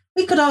British.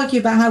 We could argue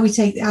about how we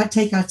take our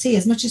tea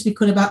as much as we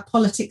could about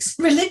politics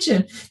and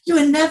religion. You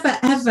are never,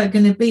 ever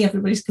going to be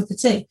everybody's cup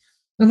of tea.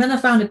 And then I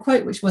found a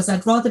quote which was,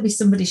 I'd rather be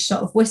somebody's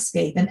shot of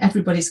whiskey than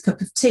everybody's cup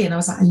of tea. And I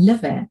was like, I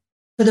love it.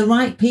 For the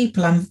right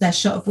people, I'm their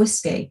shot of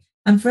whiskey.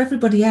 And for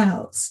everybody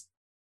else,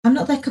 I'm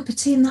not their cup of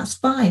tea, and that's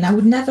fine. I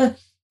would never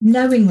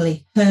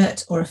knowingly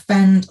hurt or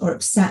offend or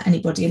upset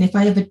anybody. And if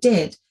I ever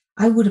did,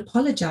 I would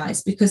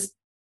apologize, because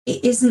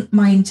it isn't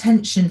my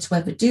intention to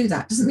ever do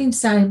that. Doesn't mean to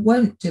say I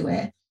won't do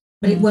it,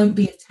 but it won't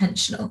be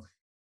intentional.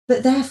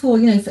 But therefore,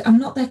 you know, if I'm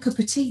not their cup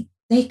of tea,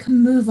 they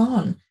can move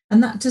on.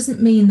 And that doesn't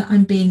mean that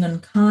I'm being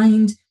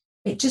unkind.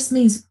 It just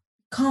means it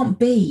can't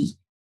be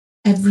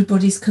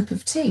everybody's cup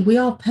of tea. We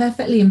are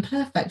perfectly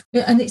imperfect.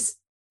 And it's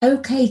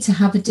okay to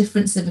have a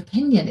difference of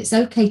opinion. It's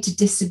okay to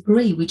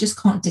disagree. We just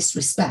can't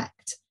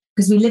disrespect,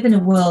 because we live in a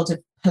world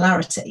of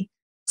polarity.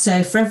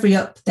 So for every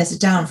up, there's a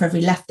down. For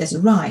every left, there's a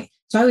right.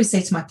 So I always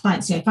say to my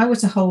clients, you know, if I were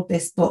to hold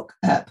this book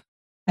up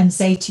and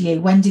say to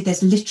you, Wendy,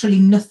 there's literally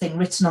nothing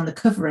written on the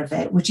cover of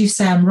it, would you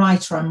say I'm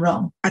right or I'm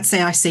wrong? I'd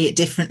say I see it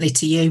differently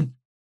to you.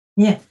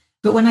 Yeah.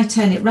 But when I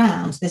turn it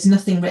round, there's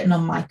nothing written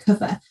on my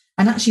cover.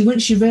 And actually,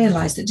 once you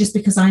realise that just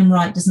because I'm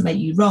right doesn't make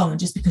you wrong, and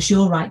just because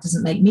you're right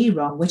doesn't make me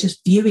wrong, we're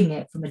just viewing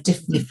it from a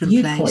different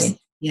viewpoint. Place.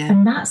 Yeah.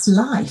 And that's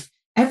life.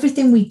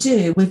 Everything we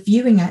do, we're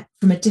viewing it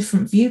from a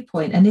different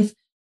viewpoint. And if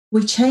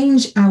we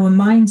change our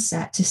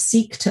mindset to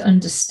seek to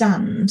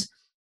understand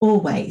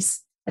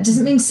always, It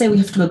doesn't mean to say we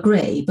have to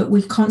agree, but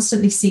we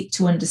constantly seek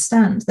to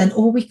understand. Then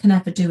all we can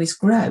ever do is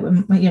grow.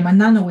 And my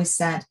nan always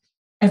said,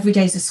 every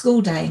day is a school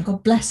day. And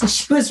God bless her,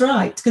 she was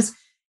right. Because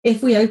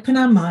if we open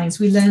our minds,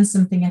 we learn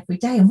something every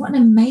day. And what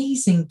an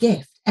amazing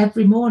gift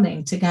every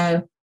morning to go,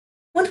 I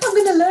wonder what I'm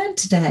going to learn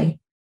today.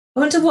 I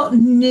wonder what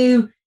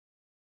new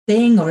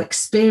thing or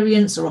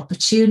experience or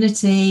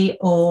opportunity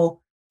or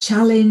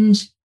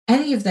challenge,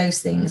 any of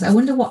those things. I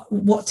wonder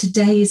what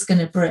today is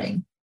going to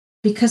bring,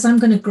 because I'm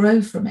going to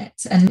grow from it.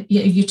 And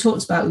you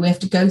talked about we have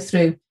to go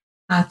through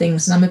our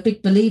things. And I'm a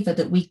big believer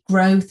that we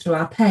grow through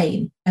our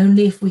pain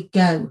only if we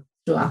go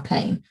through our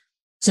pain.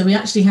 So we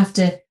actually have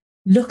to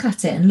look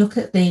at it and look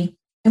at and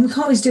we can't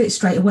always do it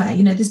straight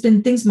away. There's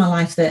been things in my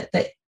life that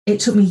it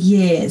took me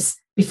years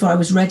before I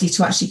was ready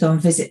to actually go and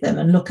visit them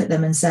and look at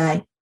them and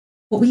say,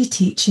 what were you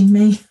teaching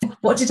me?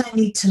 What did I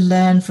need to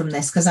learn from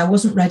this? Because I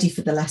wasn't ready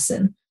for the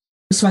lesson.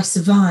 So I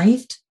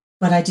survived,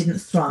 but I didn't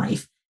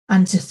thrive.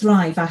 And to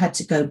thrive, I had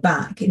to go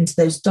back into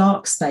those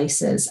dark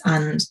spaces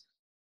and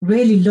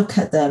really look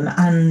at them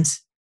and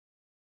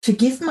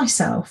forgive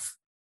myself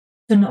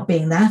for not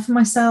being there for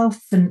myself,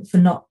 for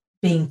not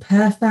being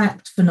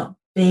perfect, for not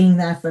being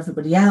there for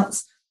everybody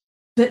else,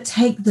 but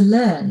take the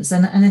learns.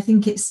 And I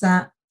think it's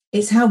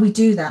how we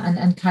do that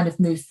and kind of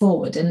move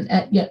forward. And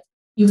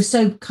you were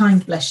so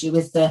kind, bless you,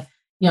 with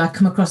I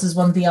come across as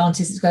one of the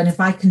aunties that's going, if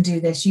I can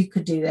do this, you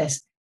could do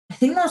this. I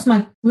think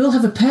we all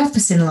have a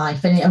purpose in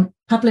life. And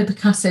Pablo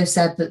Picasso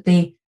said that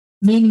the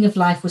meaning of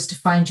life was to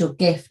find your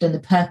gift and the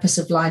purpose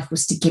of life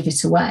was to give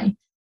it away.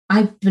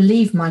 I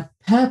believe my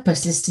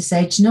purpose is to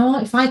say, do you know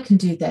what, if I can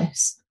do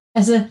this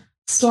as a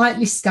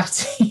slightly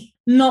scatty,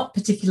 not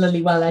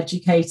particularly well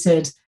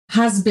educated,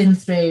 has been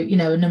through,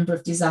 a number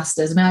of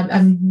disasters. I mean,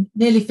 I'm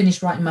nearly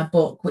finished writing my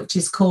book, which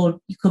is called,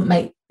 you couldn't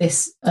make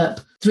this up,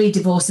 3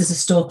 Divorces, a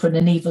Stalker and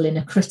an Evil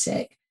Inner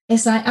Critic.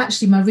 It's like,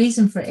 actually, my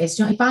reason for it is,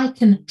 if I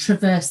can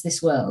traverse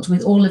this world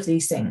with all of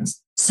these things,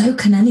 so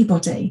can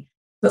anybody.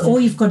 But all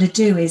you've got to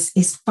do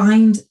is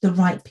find the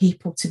right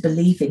people to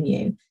believe in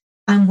you.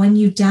 And when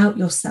you doubt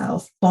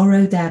yourself,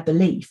 borrow their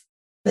belief,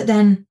 but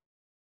then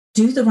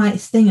do the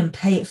right thing and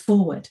pay it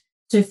forward.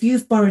 So if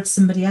you've borrowed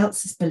somebody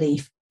else's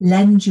belief,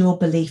 lend your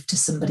belief to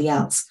somebody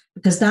else,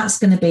 because that's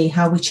going to be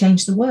how we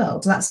change the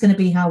world. That's going to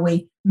be how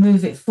we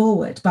move it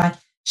forward, by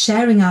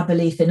sharing our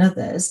belief in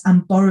others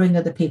and borrowing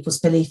other people's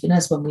belief in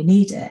us when we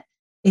need it.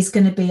 Is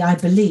going to be, I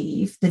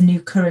believe, the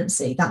new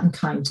currency, that and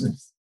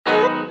kindness.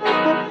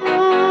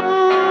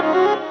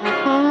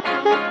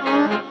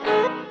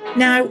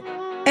 Now,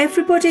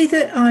 everybody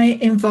that I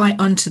invite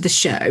onto the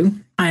show,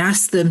 I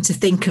ask them to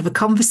think of a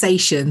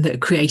conversation that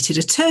created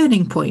a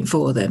turning point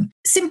for them,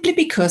 simply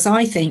because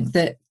I think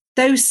that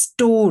those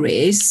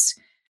stories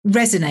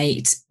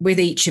resonate with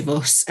each of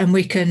us and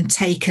we can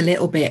take a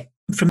little bit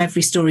from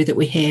every story that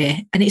we hear.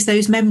 And it's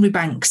those memory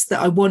banks that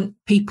I want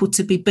people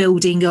to be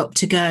building up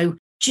to go,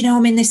 do you know,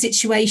 I'm in this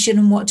situation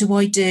and what do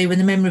I do?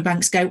 And the memory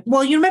banks go,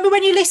 well, you remember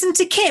when you listened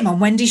to Kim on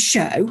Wendy's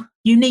show?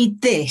 You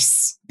need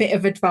this bit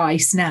of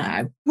advice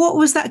now. What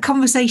was that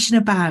conversation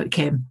about,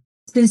 Kim?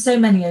 It's been so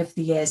many over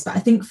the years, but I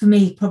think for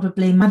me,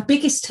 probably my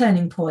biggest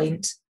turning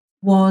point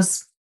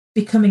was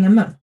becoming a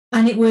mum.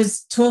 And it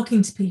was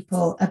talking to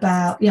people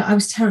about, I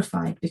was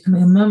terrified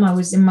becoming a mum. I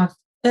was in my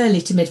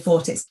early to mid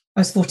 40s. I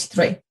was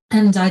 43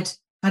 and I'd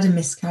had a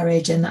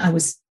miscarriage and I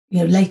was,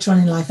 later on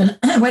in life. And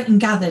I went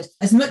and gathered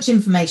as much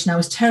information. I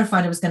was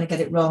terrified I was going to get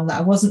it wrong, that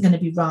I wasn't going to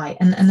be right.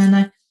 And then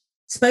I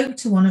spoke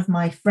to one of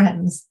my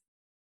friends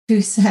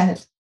who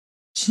said,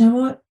 do you know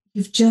what?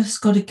 You've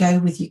just got to go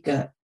with your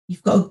gut.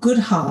 You've got a good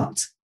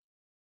heart.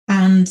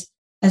 And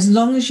as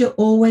long as you're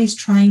always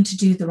trying to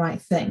do the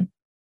right thing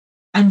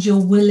and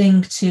you're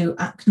willing to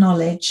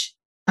acknowledge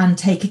and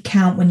take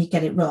account when you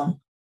get it wrong,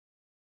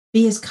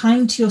 be as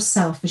kind to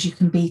yourself as you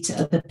can be to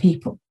other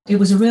people. It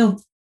was a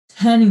real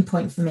turning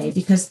point for me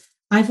because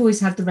I've always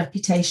had the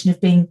reputation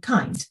of being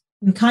kind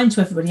and kind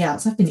to everybody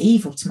else. I've been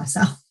evil to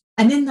myself.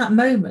 And in that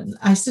moment,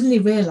 I suddenly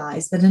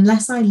realized that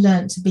unless I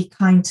learned to be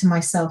kind to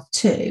myself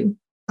too,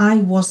 I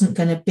wasn't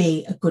going to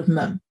be a good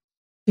mum,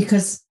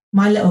 because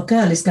my little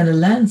girl is going to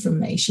learn from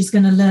me. She's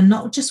going to learn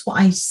not just what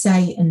I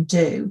say and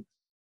do,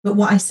 but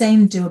what I say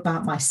and do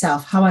about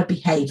myself, how I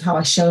behave, how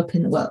I show up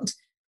in the world.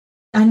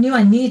 I knew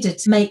I needed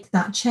to make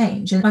that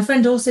change. And my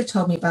friend also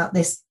told me about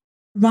this,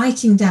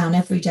 writing down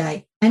every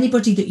day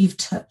anybody that you've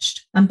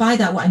touched. And by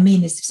that, what I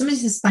mean is if somebody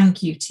says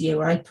thank you to you,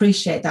 or I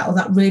appreciate that, or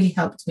that really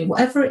helped me,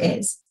 whatever it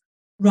is,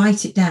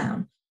 write it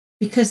down.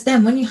 Because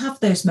then when you have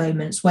those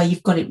moments where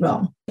you've got it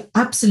wrong,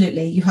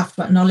 absolutely, you have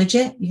to acknowledge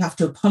it, you have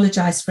to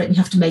apologize for it, and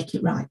you have to make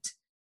it right.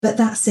 But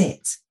that's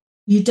it.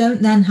 You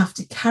don't then have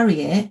to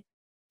carry it.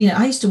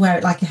 I used to wear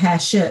it like a hair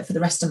shirt for the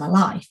rest of my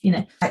life.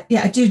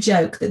 I do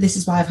joke that this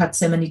is why I've had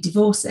so many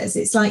divorces.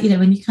 It's like,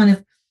 when you kind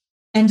of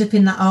end up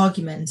in that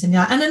argument and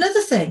you're like, and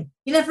another thing,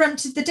 you never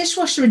emptied the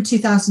dishwasher in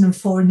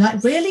 2004 and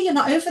like, really? You're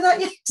not over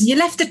that yet? You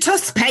left the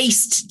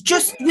toothpaste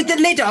just with the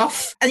lid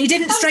off and you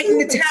didn't straighten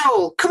the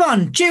towel. Come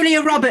on,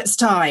 Julia Roberts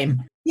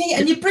time. Yeah,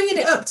 and you're bringing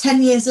it up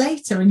 10 years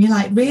later and you're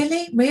like,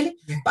 really? Really?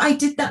 Yeah. But I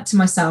did that to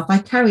myself. I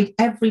carried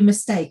every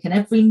mistake, and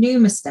every new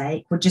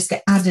mistake would just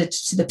get added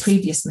to the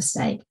previous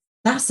mistake.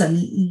 That's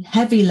a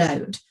heavy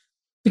load,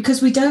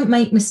 because we don't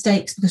make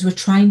mistakes because we're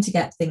trying to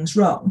get things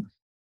wrong.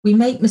 We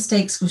make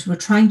mistakes because we're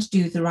trying to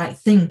do the right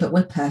thing, but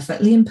we're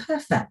perfectly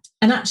imperfect.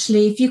 And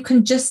actually, if you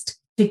can just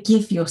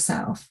forgive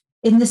yourself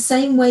in the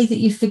same way that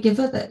you forgive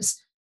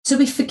others. So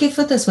we forgive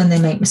others when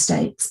they make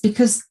mistakes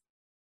because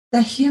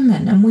they're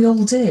human and we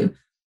all do.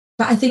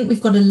 But I think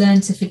we've got to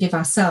learn to forgive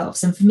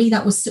ourselves. And for me,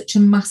 that was such a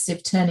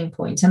massive turning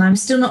point. And I'm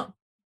still not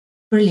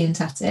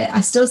brilliant at it. I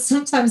still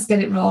sometimes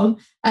get it wrong.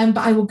 But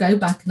I will go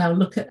back and I'll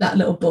look at that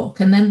little book.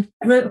 And then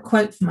I wrote a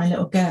quote for my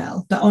little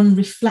girl, but on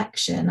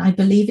reflection, I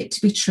believe it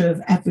to be true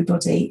of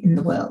everybody in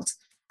the world.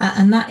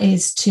 And that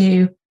is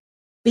to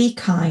be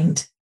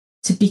kind,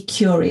 to be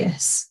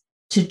curious,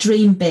 to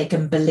dream big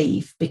and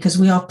believe, because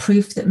we are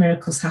proof that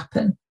miracles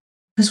happen.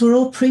 Because we're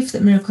all proof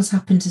that miracles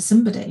happen to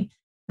somebody.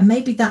 And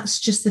maybe that's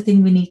just the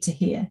thing we need to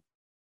hear,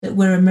 that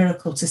we're a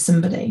miracle to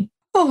somebody.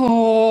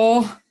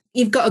 Oh,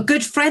 you've got a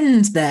good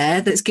friend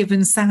there that's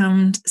given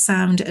sound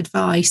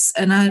advice.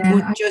 And I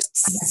would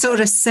just sort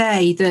of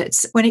say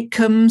that when it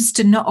comes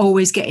to not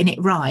always getting it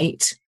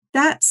right,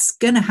 that's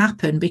going to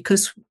happen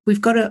because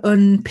we've got to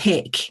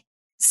unpick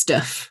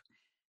stuff.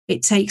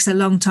 It takes a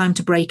long time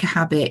to break a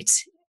habit.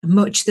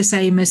 Much the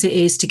same as it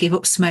is to give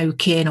up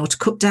smoking or to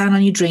cut down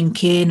on your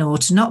drinking or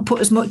to not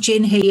put as much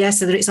in here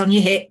so that it's on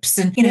your hips.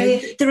 And, you know,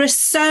 there are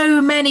so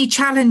many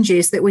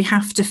challenges that we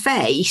have to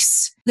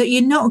face that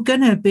you're not going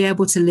to be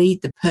able to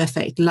lead the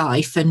perfect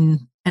life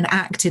and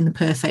act in the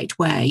perfect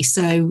way.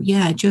 So,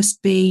 yeah,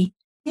 just be.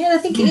 Yeah, I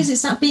think it is.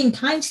 It's not being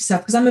kind to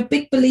yourself, because I'm a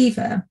big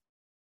believer,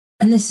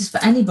 and this is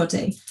for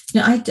anybody.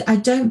 You know, I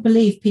don't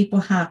believe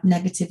people have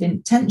negative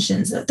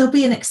intentions. There'll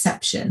be an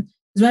exception.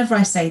 Whenever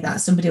I say that,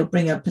 somebody will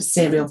bring up a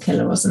serial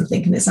killer or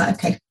something, and it's like,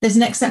 okay, there's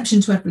an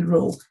exception to every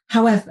rule.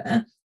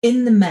 However,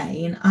 in the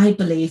main, I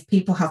believe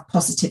people have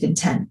positive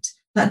intent.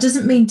 That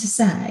doesn't mean to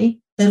say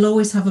they'll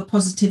always have a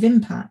positive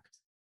impact.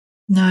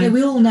 No. You know,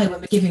 we all know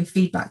when we're giving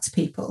feedback to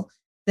people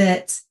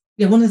that,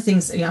 you know, one of the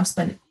things, I've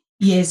spent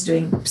years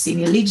doing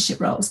senior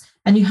leadership roles,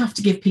 and you have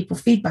to give people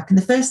feedback. And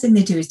the first thing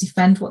they do is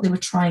defend what they were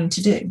trying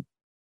to do,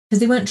 because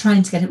they weren't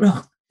trying to get it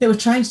wrong. They were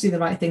trying to do the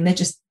right thing. They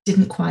just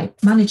didn't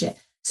quite manage it.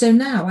 So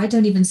now I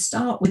don't even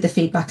start with the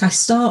feedback. I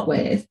start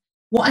with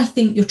what I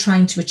think you're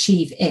trying to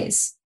achieve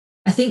is.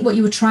 I think what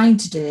you were trying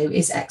to do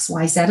is X,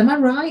 Y, Z. Am I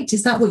right?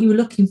 Is that what you were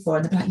looking for?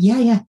 And they're like,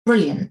 yeah,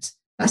 brilliant.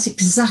 That's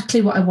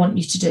exactly what I want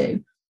you to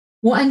do.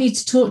 What I need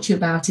to talk to you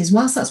about is,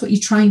 whilst that's what you're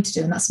trying to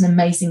do, and that's an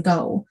amazing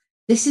goal,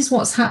 this is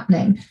what's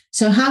happening.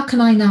 So how can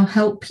I now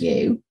help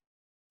you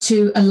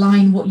to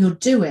align what you're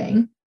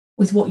doing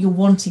with what you're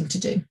wanting to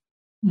do?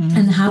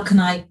 And how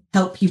can I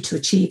help you to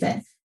achieve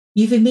it?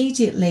 You've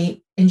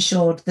immediately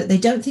ensured that they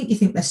don't think you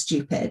think they're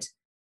stupid.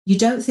 You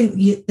don't think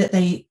that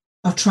they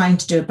are trying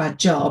to do a bad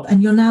job,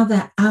 and you're now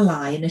their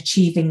ally in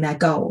achieving their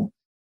goal.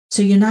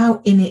 So you're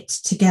now in it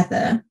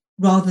together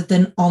rather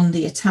than on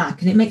the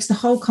attack. And it makes the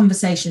whole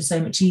conversation so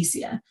much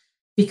easier,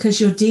 because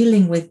you're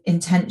dealing with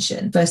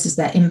intention versus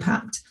their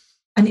impact.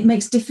 And it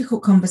makes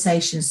difficult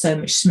conversations so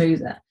much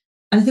smoother.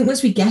 And I think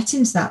once we get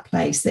into that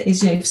place, that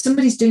is, you know, if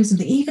somebody's doing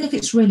something, even if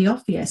it's really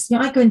obvious, you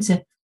know, I go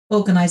into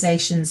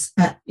organizations,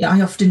 I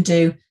often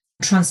do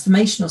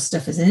transformational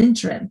stuff as an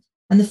interim.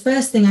 And the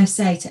first thing I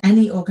say to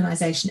any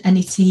organization,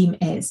 any team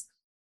is,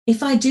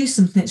 if I do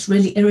something that's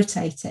really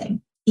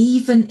irritating,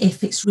 even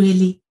if it's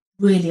really,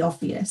 really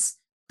obvious,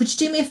 could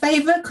you do me a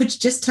favor? Could you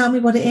just tell me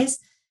what it is?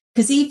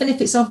 Because even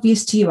if it's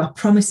obvious to you, I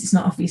promise it's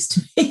not obvious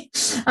to me.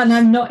 And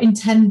I'm not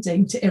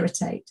intending to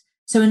irritate.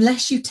 So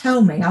unless you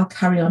tell me, I'll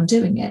carry on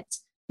doing it,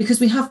 because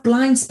we have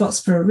blind spots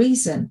for a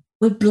reason.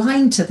 We're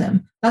blind to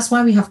them. That's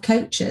why we have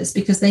coaches,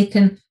 because they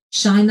can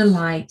shine a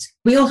light.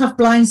 We all have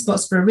blind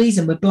spots for a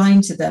reason. We're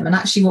blind to them. And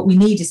actually what we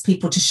need is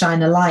people to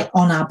shine a light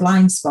on our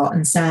blind spot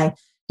and say,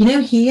 you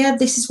know, here,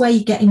 this is where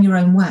you get in your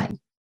own way.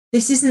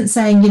 This isn't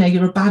saying, you know,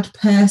 you're a bad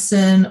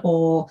person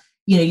or,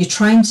 you know, you're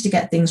trying to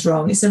get things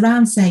wrong. It's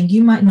around saying,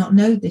 you might not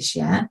know this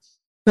yet,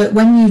 but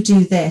when you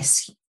do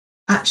this,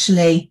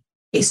 actually,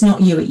 it's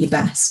not you at your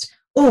best.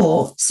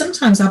 Or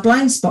sometimes our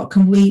blind spot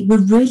we're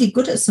really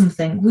good at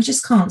something, we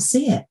just can't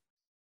see it.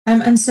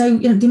 And so,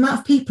 you know, the amount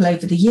of people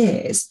over the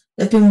years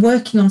that have been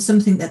working on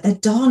something that they're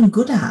darn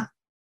good at,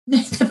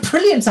 they're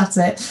brilliant at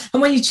it.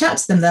 And when you chat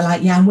to them, they're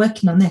like, yeah, I'm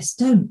working on this.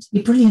 Don't.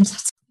 You're brilliant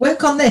at it.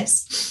 Work on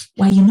this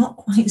where you're not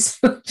quite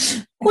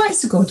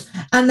so good.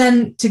 And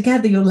then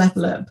together you'll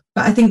level up.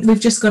 But I think we've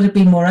just got to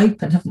be more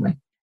open, haven't we?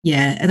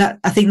 Yeah, and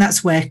I think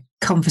that's where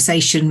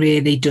conversation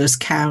really does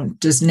count,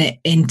 doesn't it?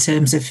 In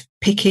terms of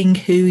picking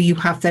who you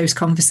have those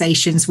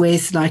conversations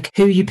with, like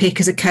who you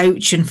pick as a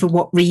coach and for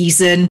what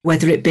reason,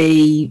 whether it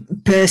be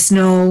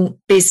personal,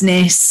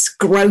 business,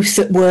 growth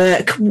at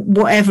work,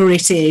 whatever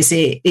it is,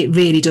 it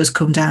really does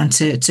come down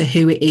to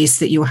who it is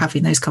that you're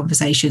having those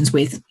conversations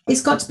with.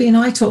 It's got to be, and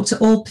I talk to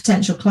all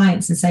potential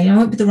clients and say, I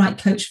won't be the right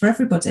coach for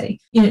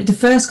everybody. You know, the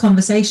first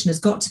conversation has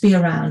got to be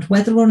around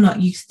whether or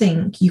not you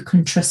think you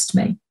can trust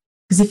me.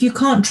 Because if you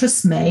can't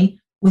trust me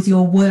with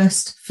your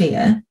worst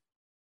fear,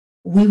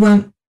 we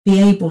won't be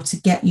able to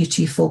get you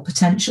to your full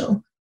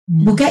potential.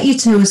 We'll get you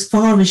to as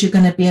far as you're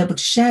going to be able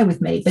to share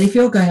with me. But if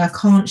you're going, I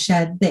can't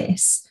share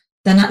this,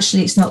 then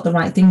actually it's not the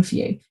right thing for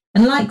you.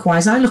 And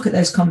likewise, I look at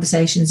those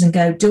conversations and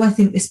go, do I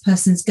think this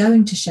person's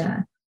going to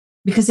share?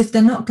 Because if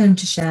they're not going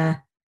to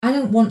share, I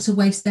don't want to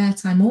waste their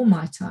time or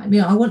my time.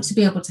 I want to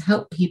be able to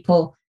help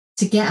people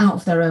to get out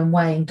of their own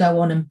way and go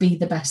on and be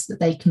the best that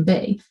they can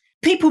be.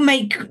 People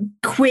make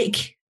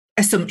quick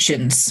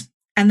assumptions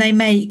and they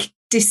make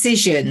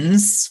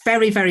decisions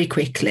very, very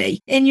quickly.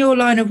 In your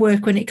line of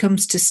work, when it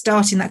comes to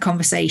starting that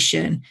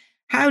conversation,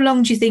 how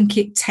long do you think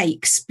it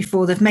takes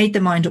before they've made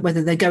their mind up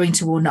whether they're going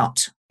to or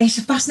not? It's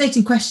a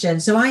fascinating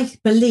question. So I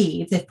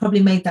believe they've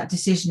probably made that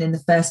decision in the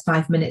first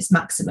 5 minutes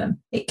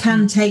maximum. It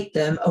can take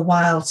them a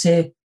while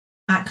to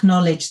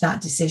acknowledge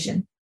that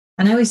decision.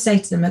 And I always say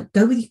to them,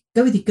 go with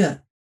your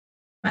gut.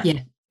 Right?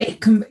 Yeah.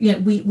 It can,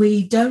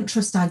 we don't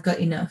trust our gut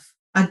enough.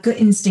 Our gut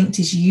instinct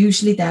is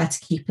usually there to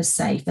keep us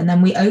safe. And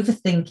then we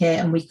overthink it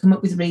and we come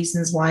up with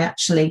reasons why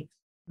actually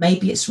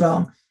maybe it's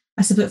wrong.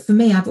 I said, but for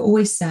me, I've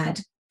always said,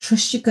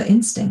 trust your gut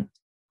instinct.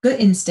 Gut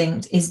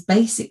instinct is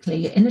basically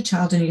your inner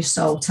child and your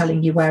soul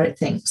telling you where it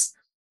thinks.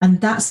 And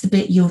that's the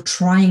bit you're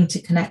trying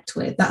to connect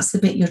with. That's the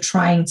bit you're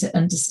trying to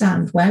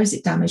understand. Where is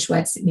it damaged?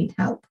 Where does it need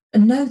help?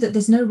 And know that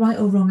there's no right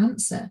or wrong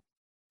answer.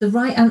 The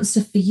right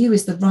answer for you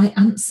is the right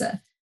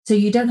answer. So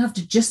you don't have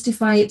to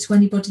justify it to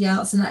anybody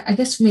else. And I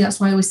guess for me, that's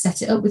why I always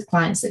set it up with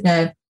clients that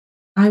go,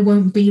 I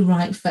won't be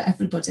right for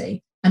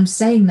everybody. I'm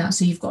saying that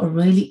so you've got a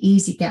really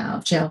easy get out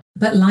of jail.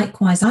 But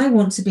likewise, I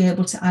want to be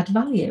able to add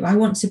value. I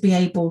want to be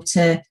able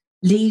to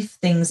leave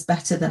things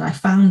better than I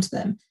found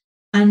them.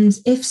 And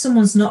if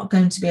someone's not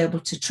going to be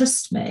able to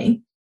trust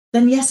me,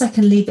 then yes, I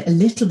can leave it a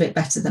little bit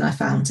better than I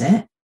found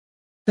it.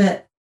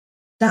 But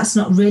that's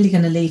not really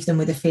going to leave them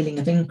with a feeling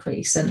of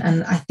increase.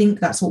 And I think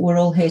that's what we're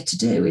all here to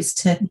do, is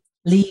to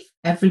leave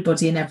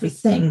everybody and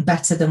everything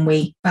better than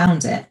we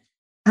found it,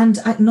 and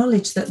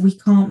acknowledge that we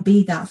can't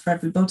be that for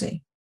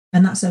everybody.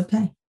 And that's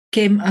okay.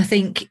 Kim, I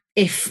think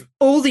if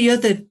all the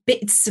other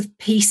bits of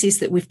pieces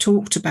that we've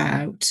talked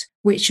about,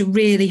 which are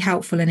really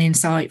helpful and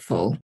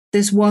insightful,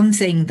 there's one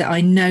thing that I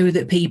know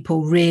that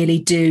people really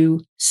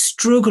do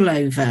struggle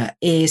over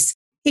is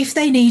if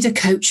they need a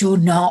coach or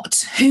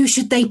not, who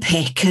should they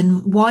pick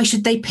and why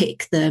should they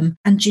pick them?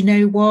 And you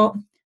know what?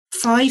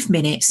 5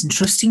 minutes and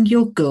trusting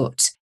your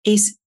gut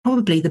is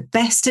probably the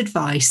best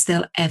advice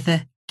they'll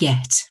ever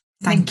get.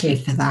 Thank you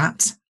for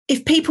that.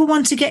 If people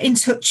want to get in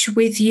touch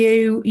with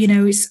you,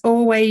 it's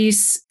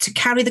always to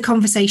carry the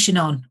conversation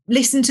on.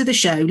 Listen to the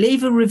show,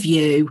 leave a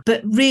review.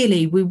 But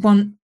really, we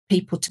want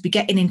people to be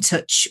getting in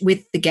touch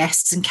with the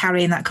guests and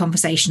carrying that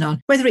conversation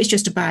on, whether it's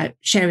just about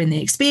sharing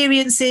the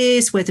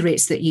experiences, whether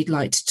it's that you'd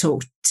like to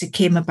talk to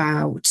Kim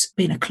about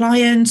being a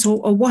client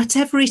or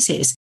whatever it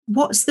is.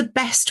 What's the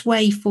best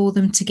way for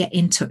them to get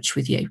in touch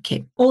with you,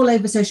 Kim? All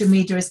over social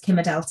media as Kim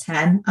Adele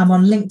 10. I'm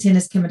on LinkedIn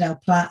as Kim Adele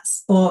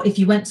Platts. Or if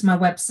you went to my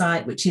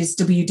website, which is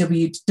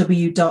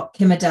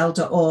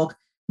www.kimadele.org,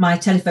 my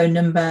telephone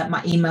number,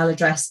 my email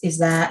address is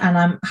there, and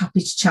I'm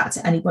happy to chat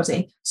to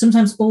anybody.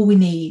 Sometimes all we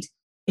need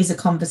is a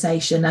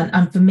conversation.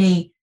 And for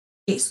me,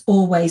 it's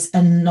always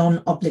a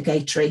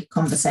non-obligatory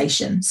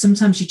conversation.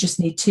 Sometimes you just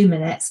need 2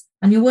 minutes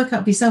and you'll work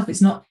out for yourself.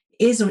 It's not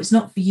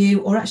for you,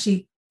 or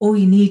actually all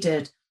you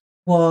needed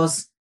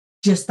was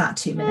just that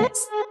 2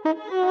 minutes.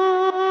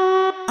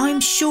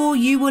 I'm sure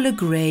you will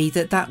agree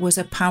that was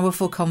a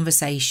powerful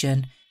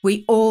conversation.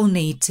 We all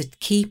need to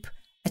keep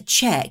a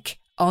check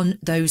on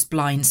those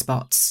blind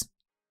spots.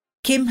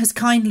 Kim has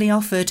kindly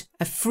offered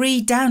a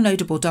free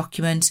downloadable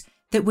document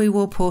that we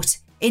will put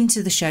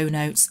into the show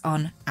notes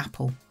on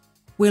Apple.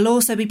 We'll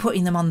also be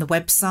putting them on the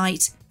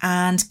website,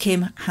 and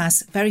Kim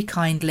has very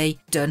kindly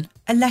done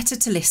a letter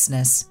to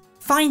listeners.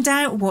 Find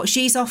out what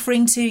she's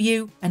offering to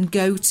you and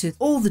go to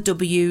all the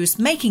W's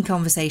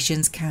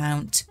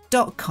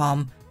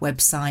makingconversationscount.com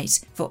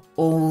website for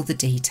all the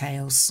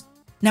details.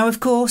 Now, of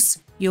course,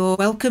 you're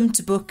welcome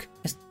to book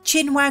a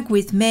chinwag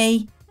with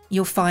me.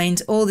 You'll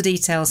find all the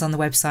details on the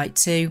website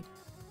too.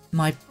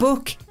 My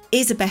book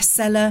is a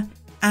bestseller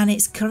and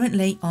it's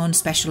currently on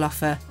special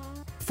offer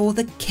for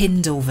the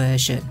Kindle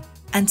version.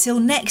 Until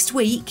next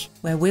week,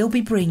 where we'll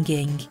be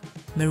bringing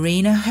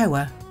Marina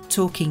Hoa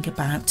talking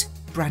about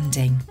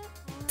branding.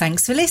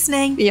 Thanks for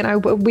listening.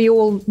 We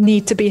all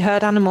need to be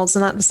herd animals,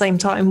 and at the same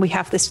time, we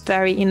have this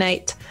very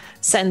innate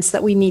sense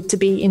that we need to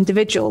be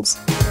individuals.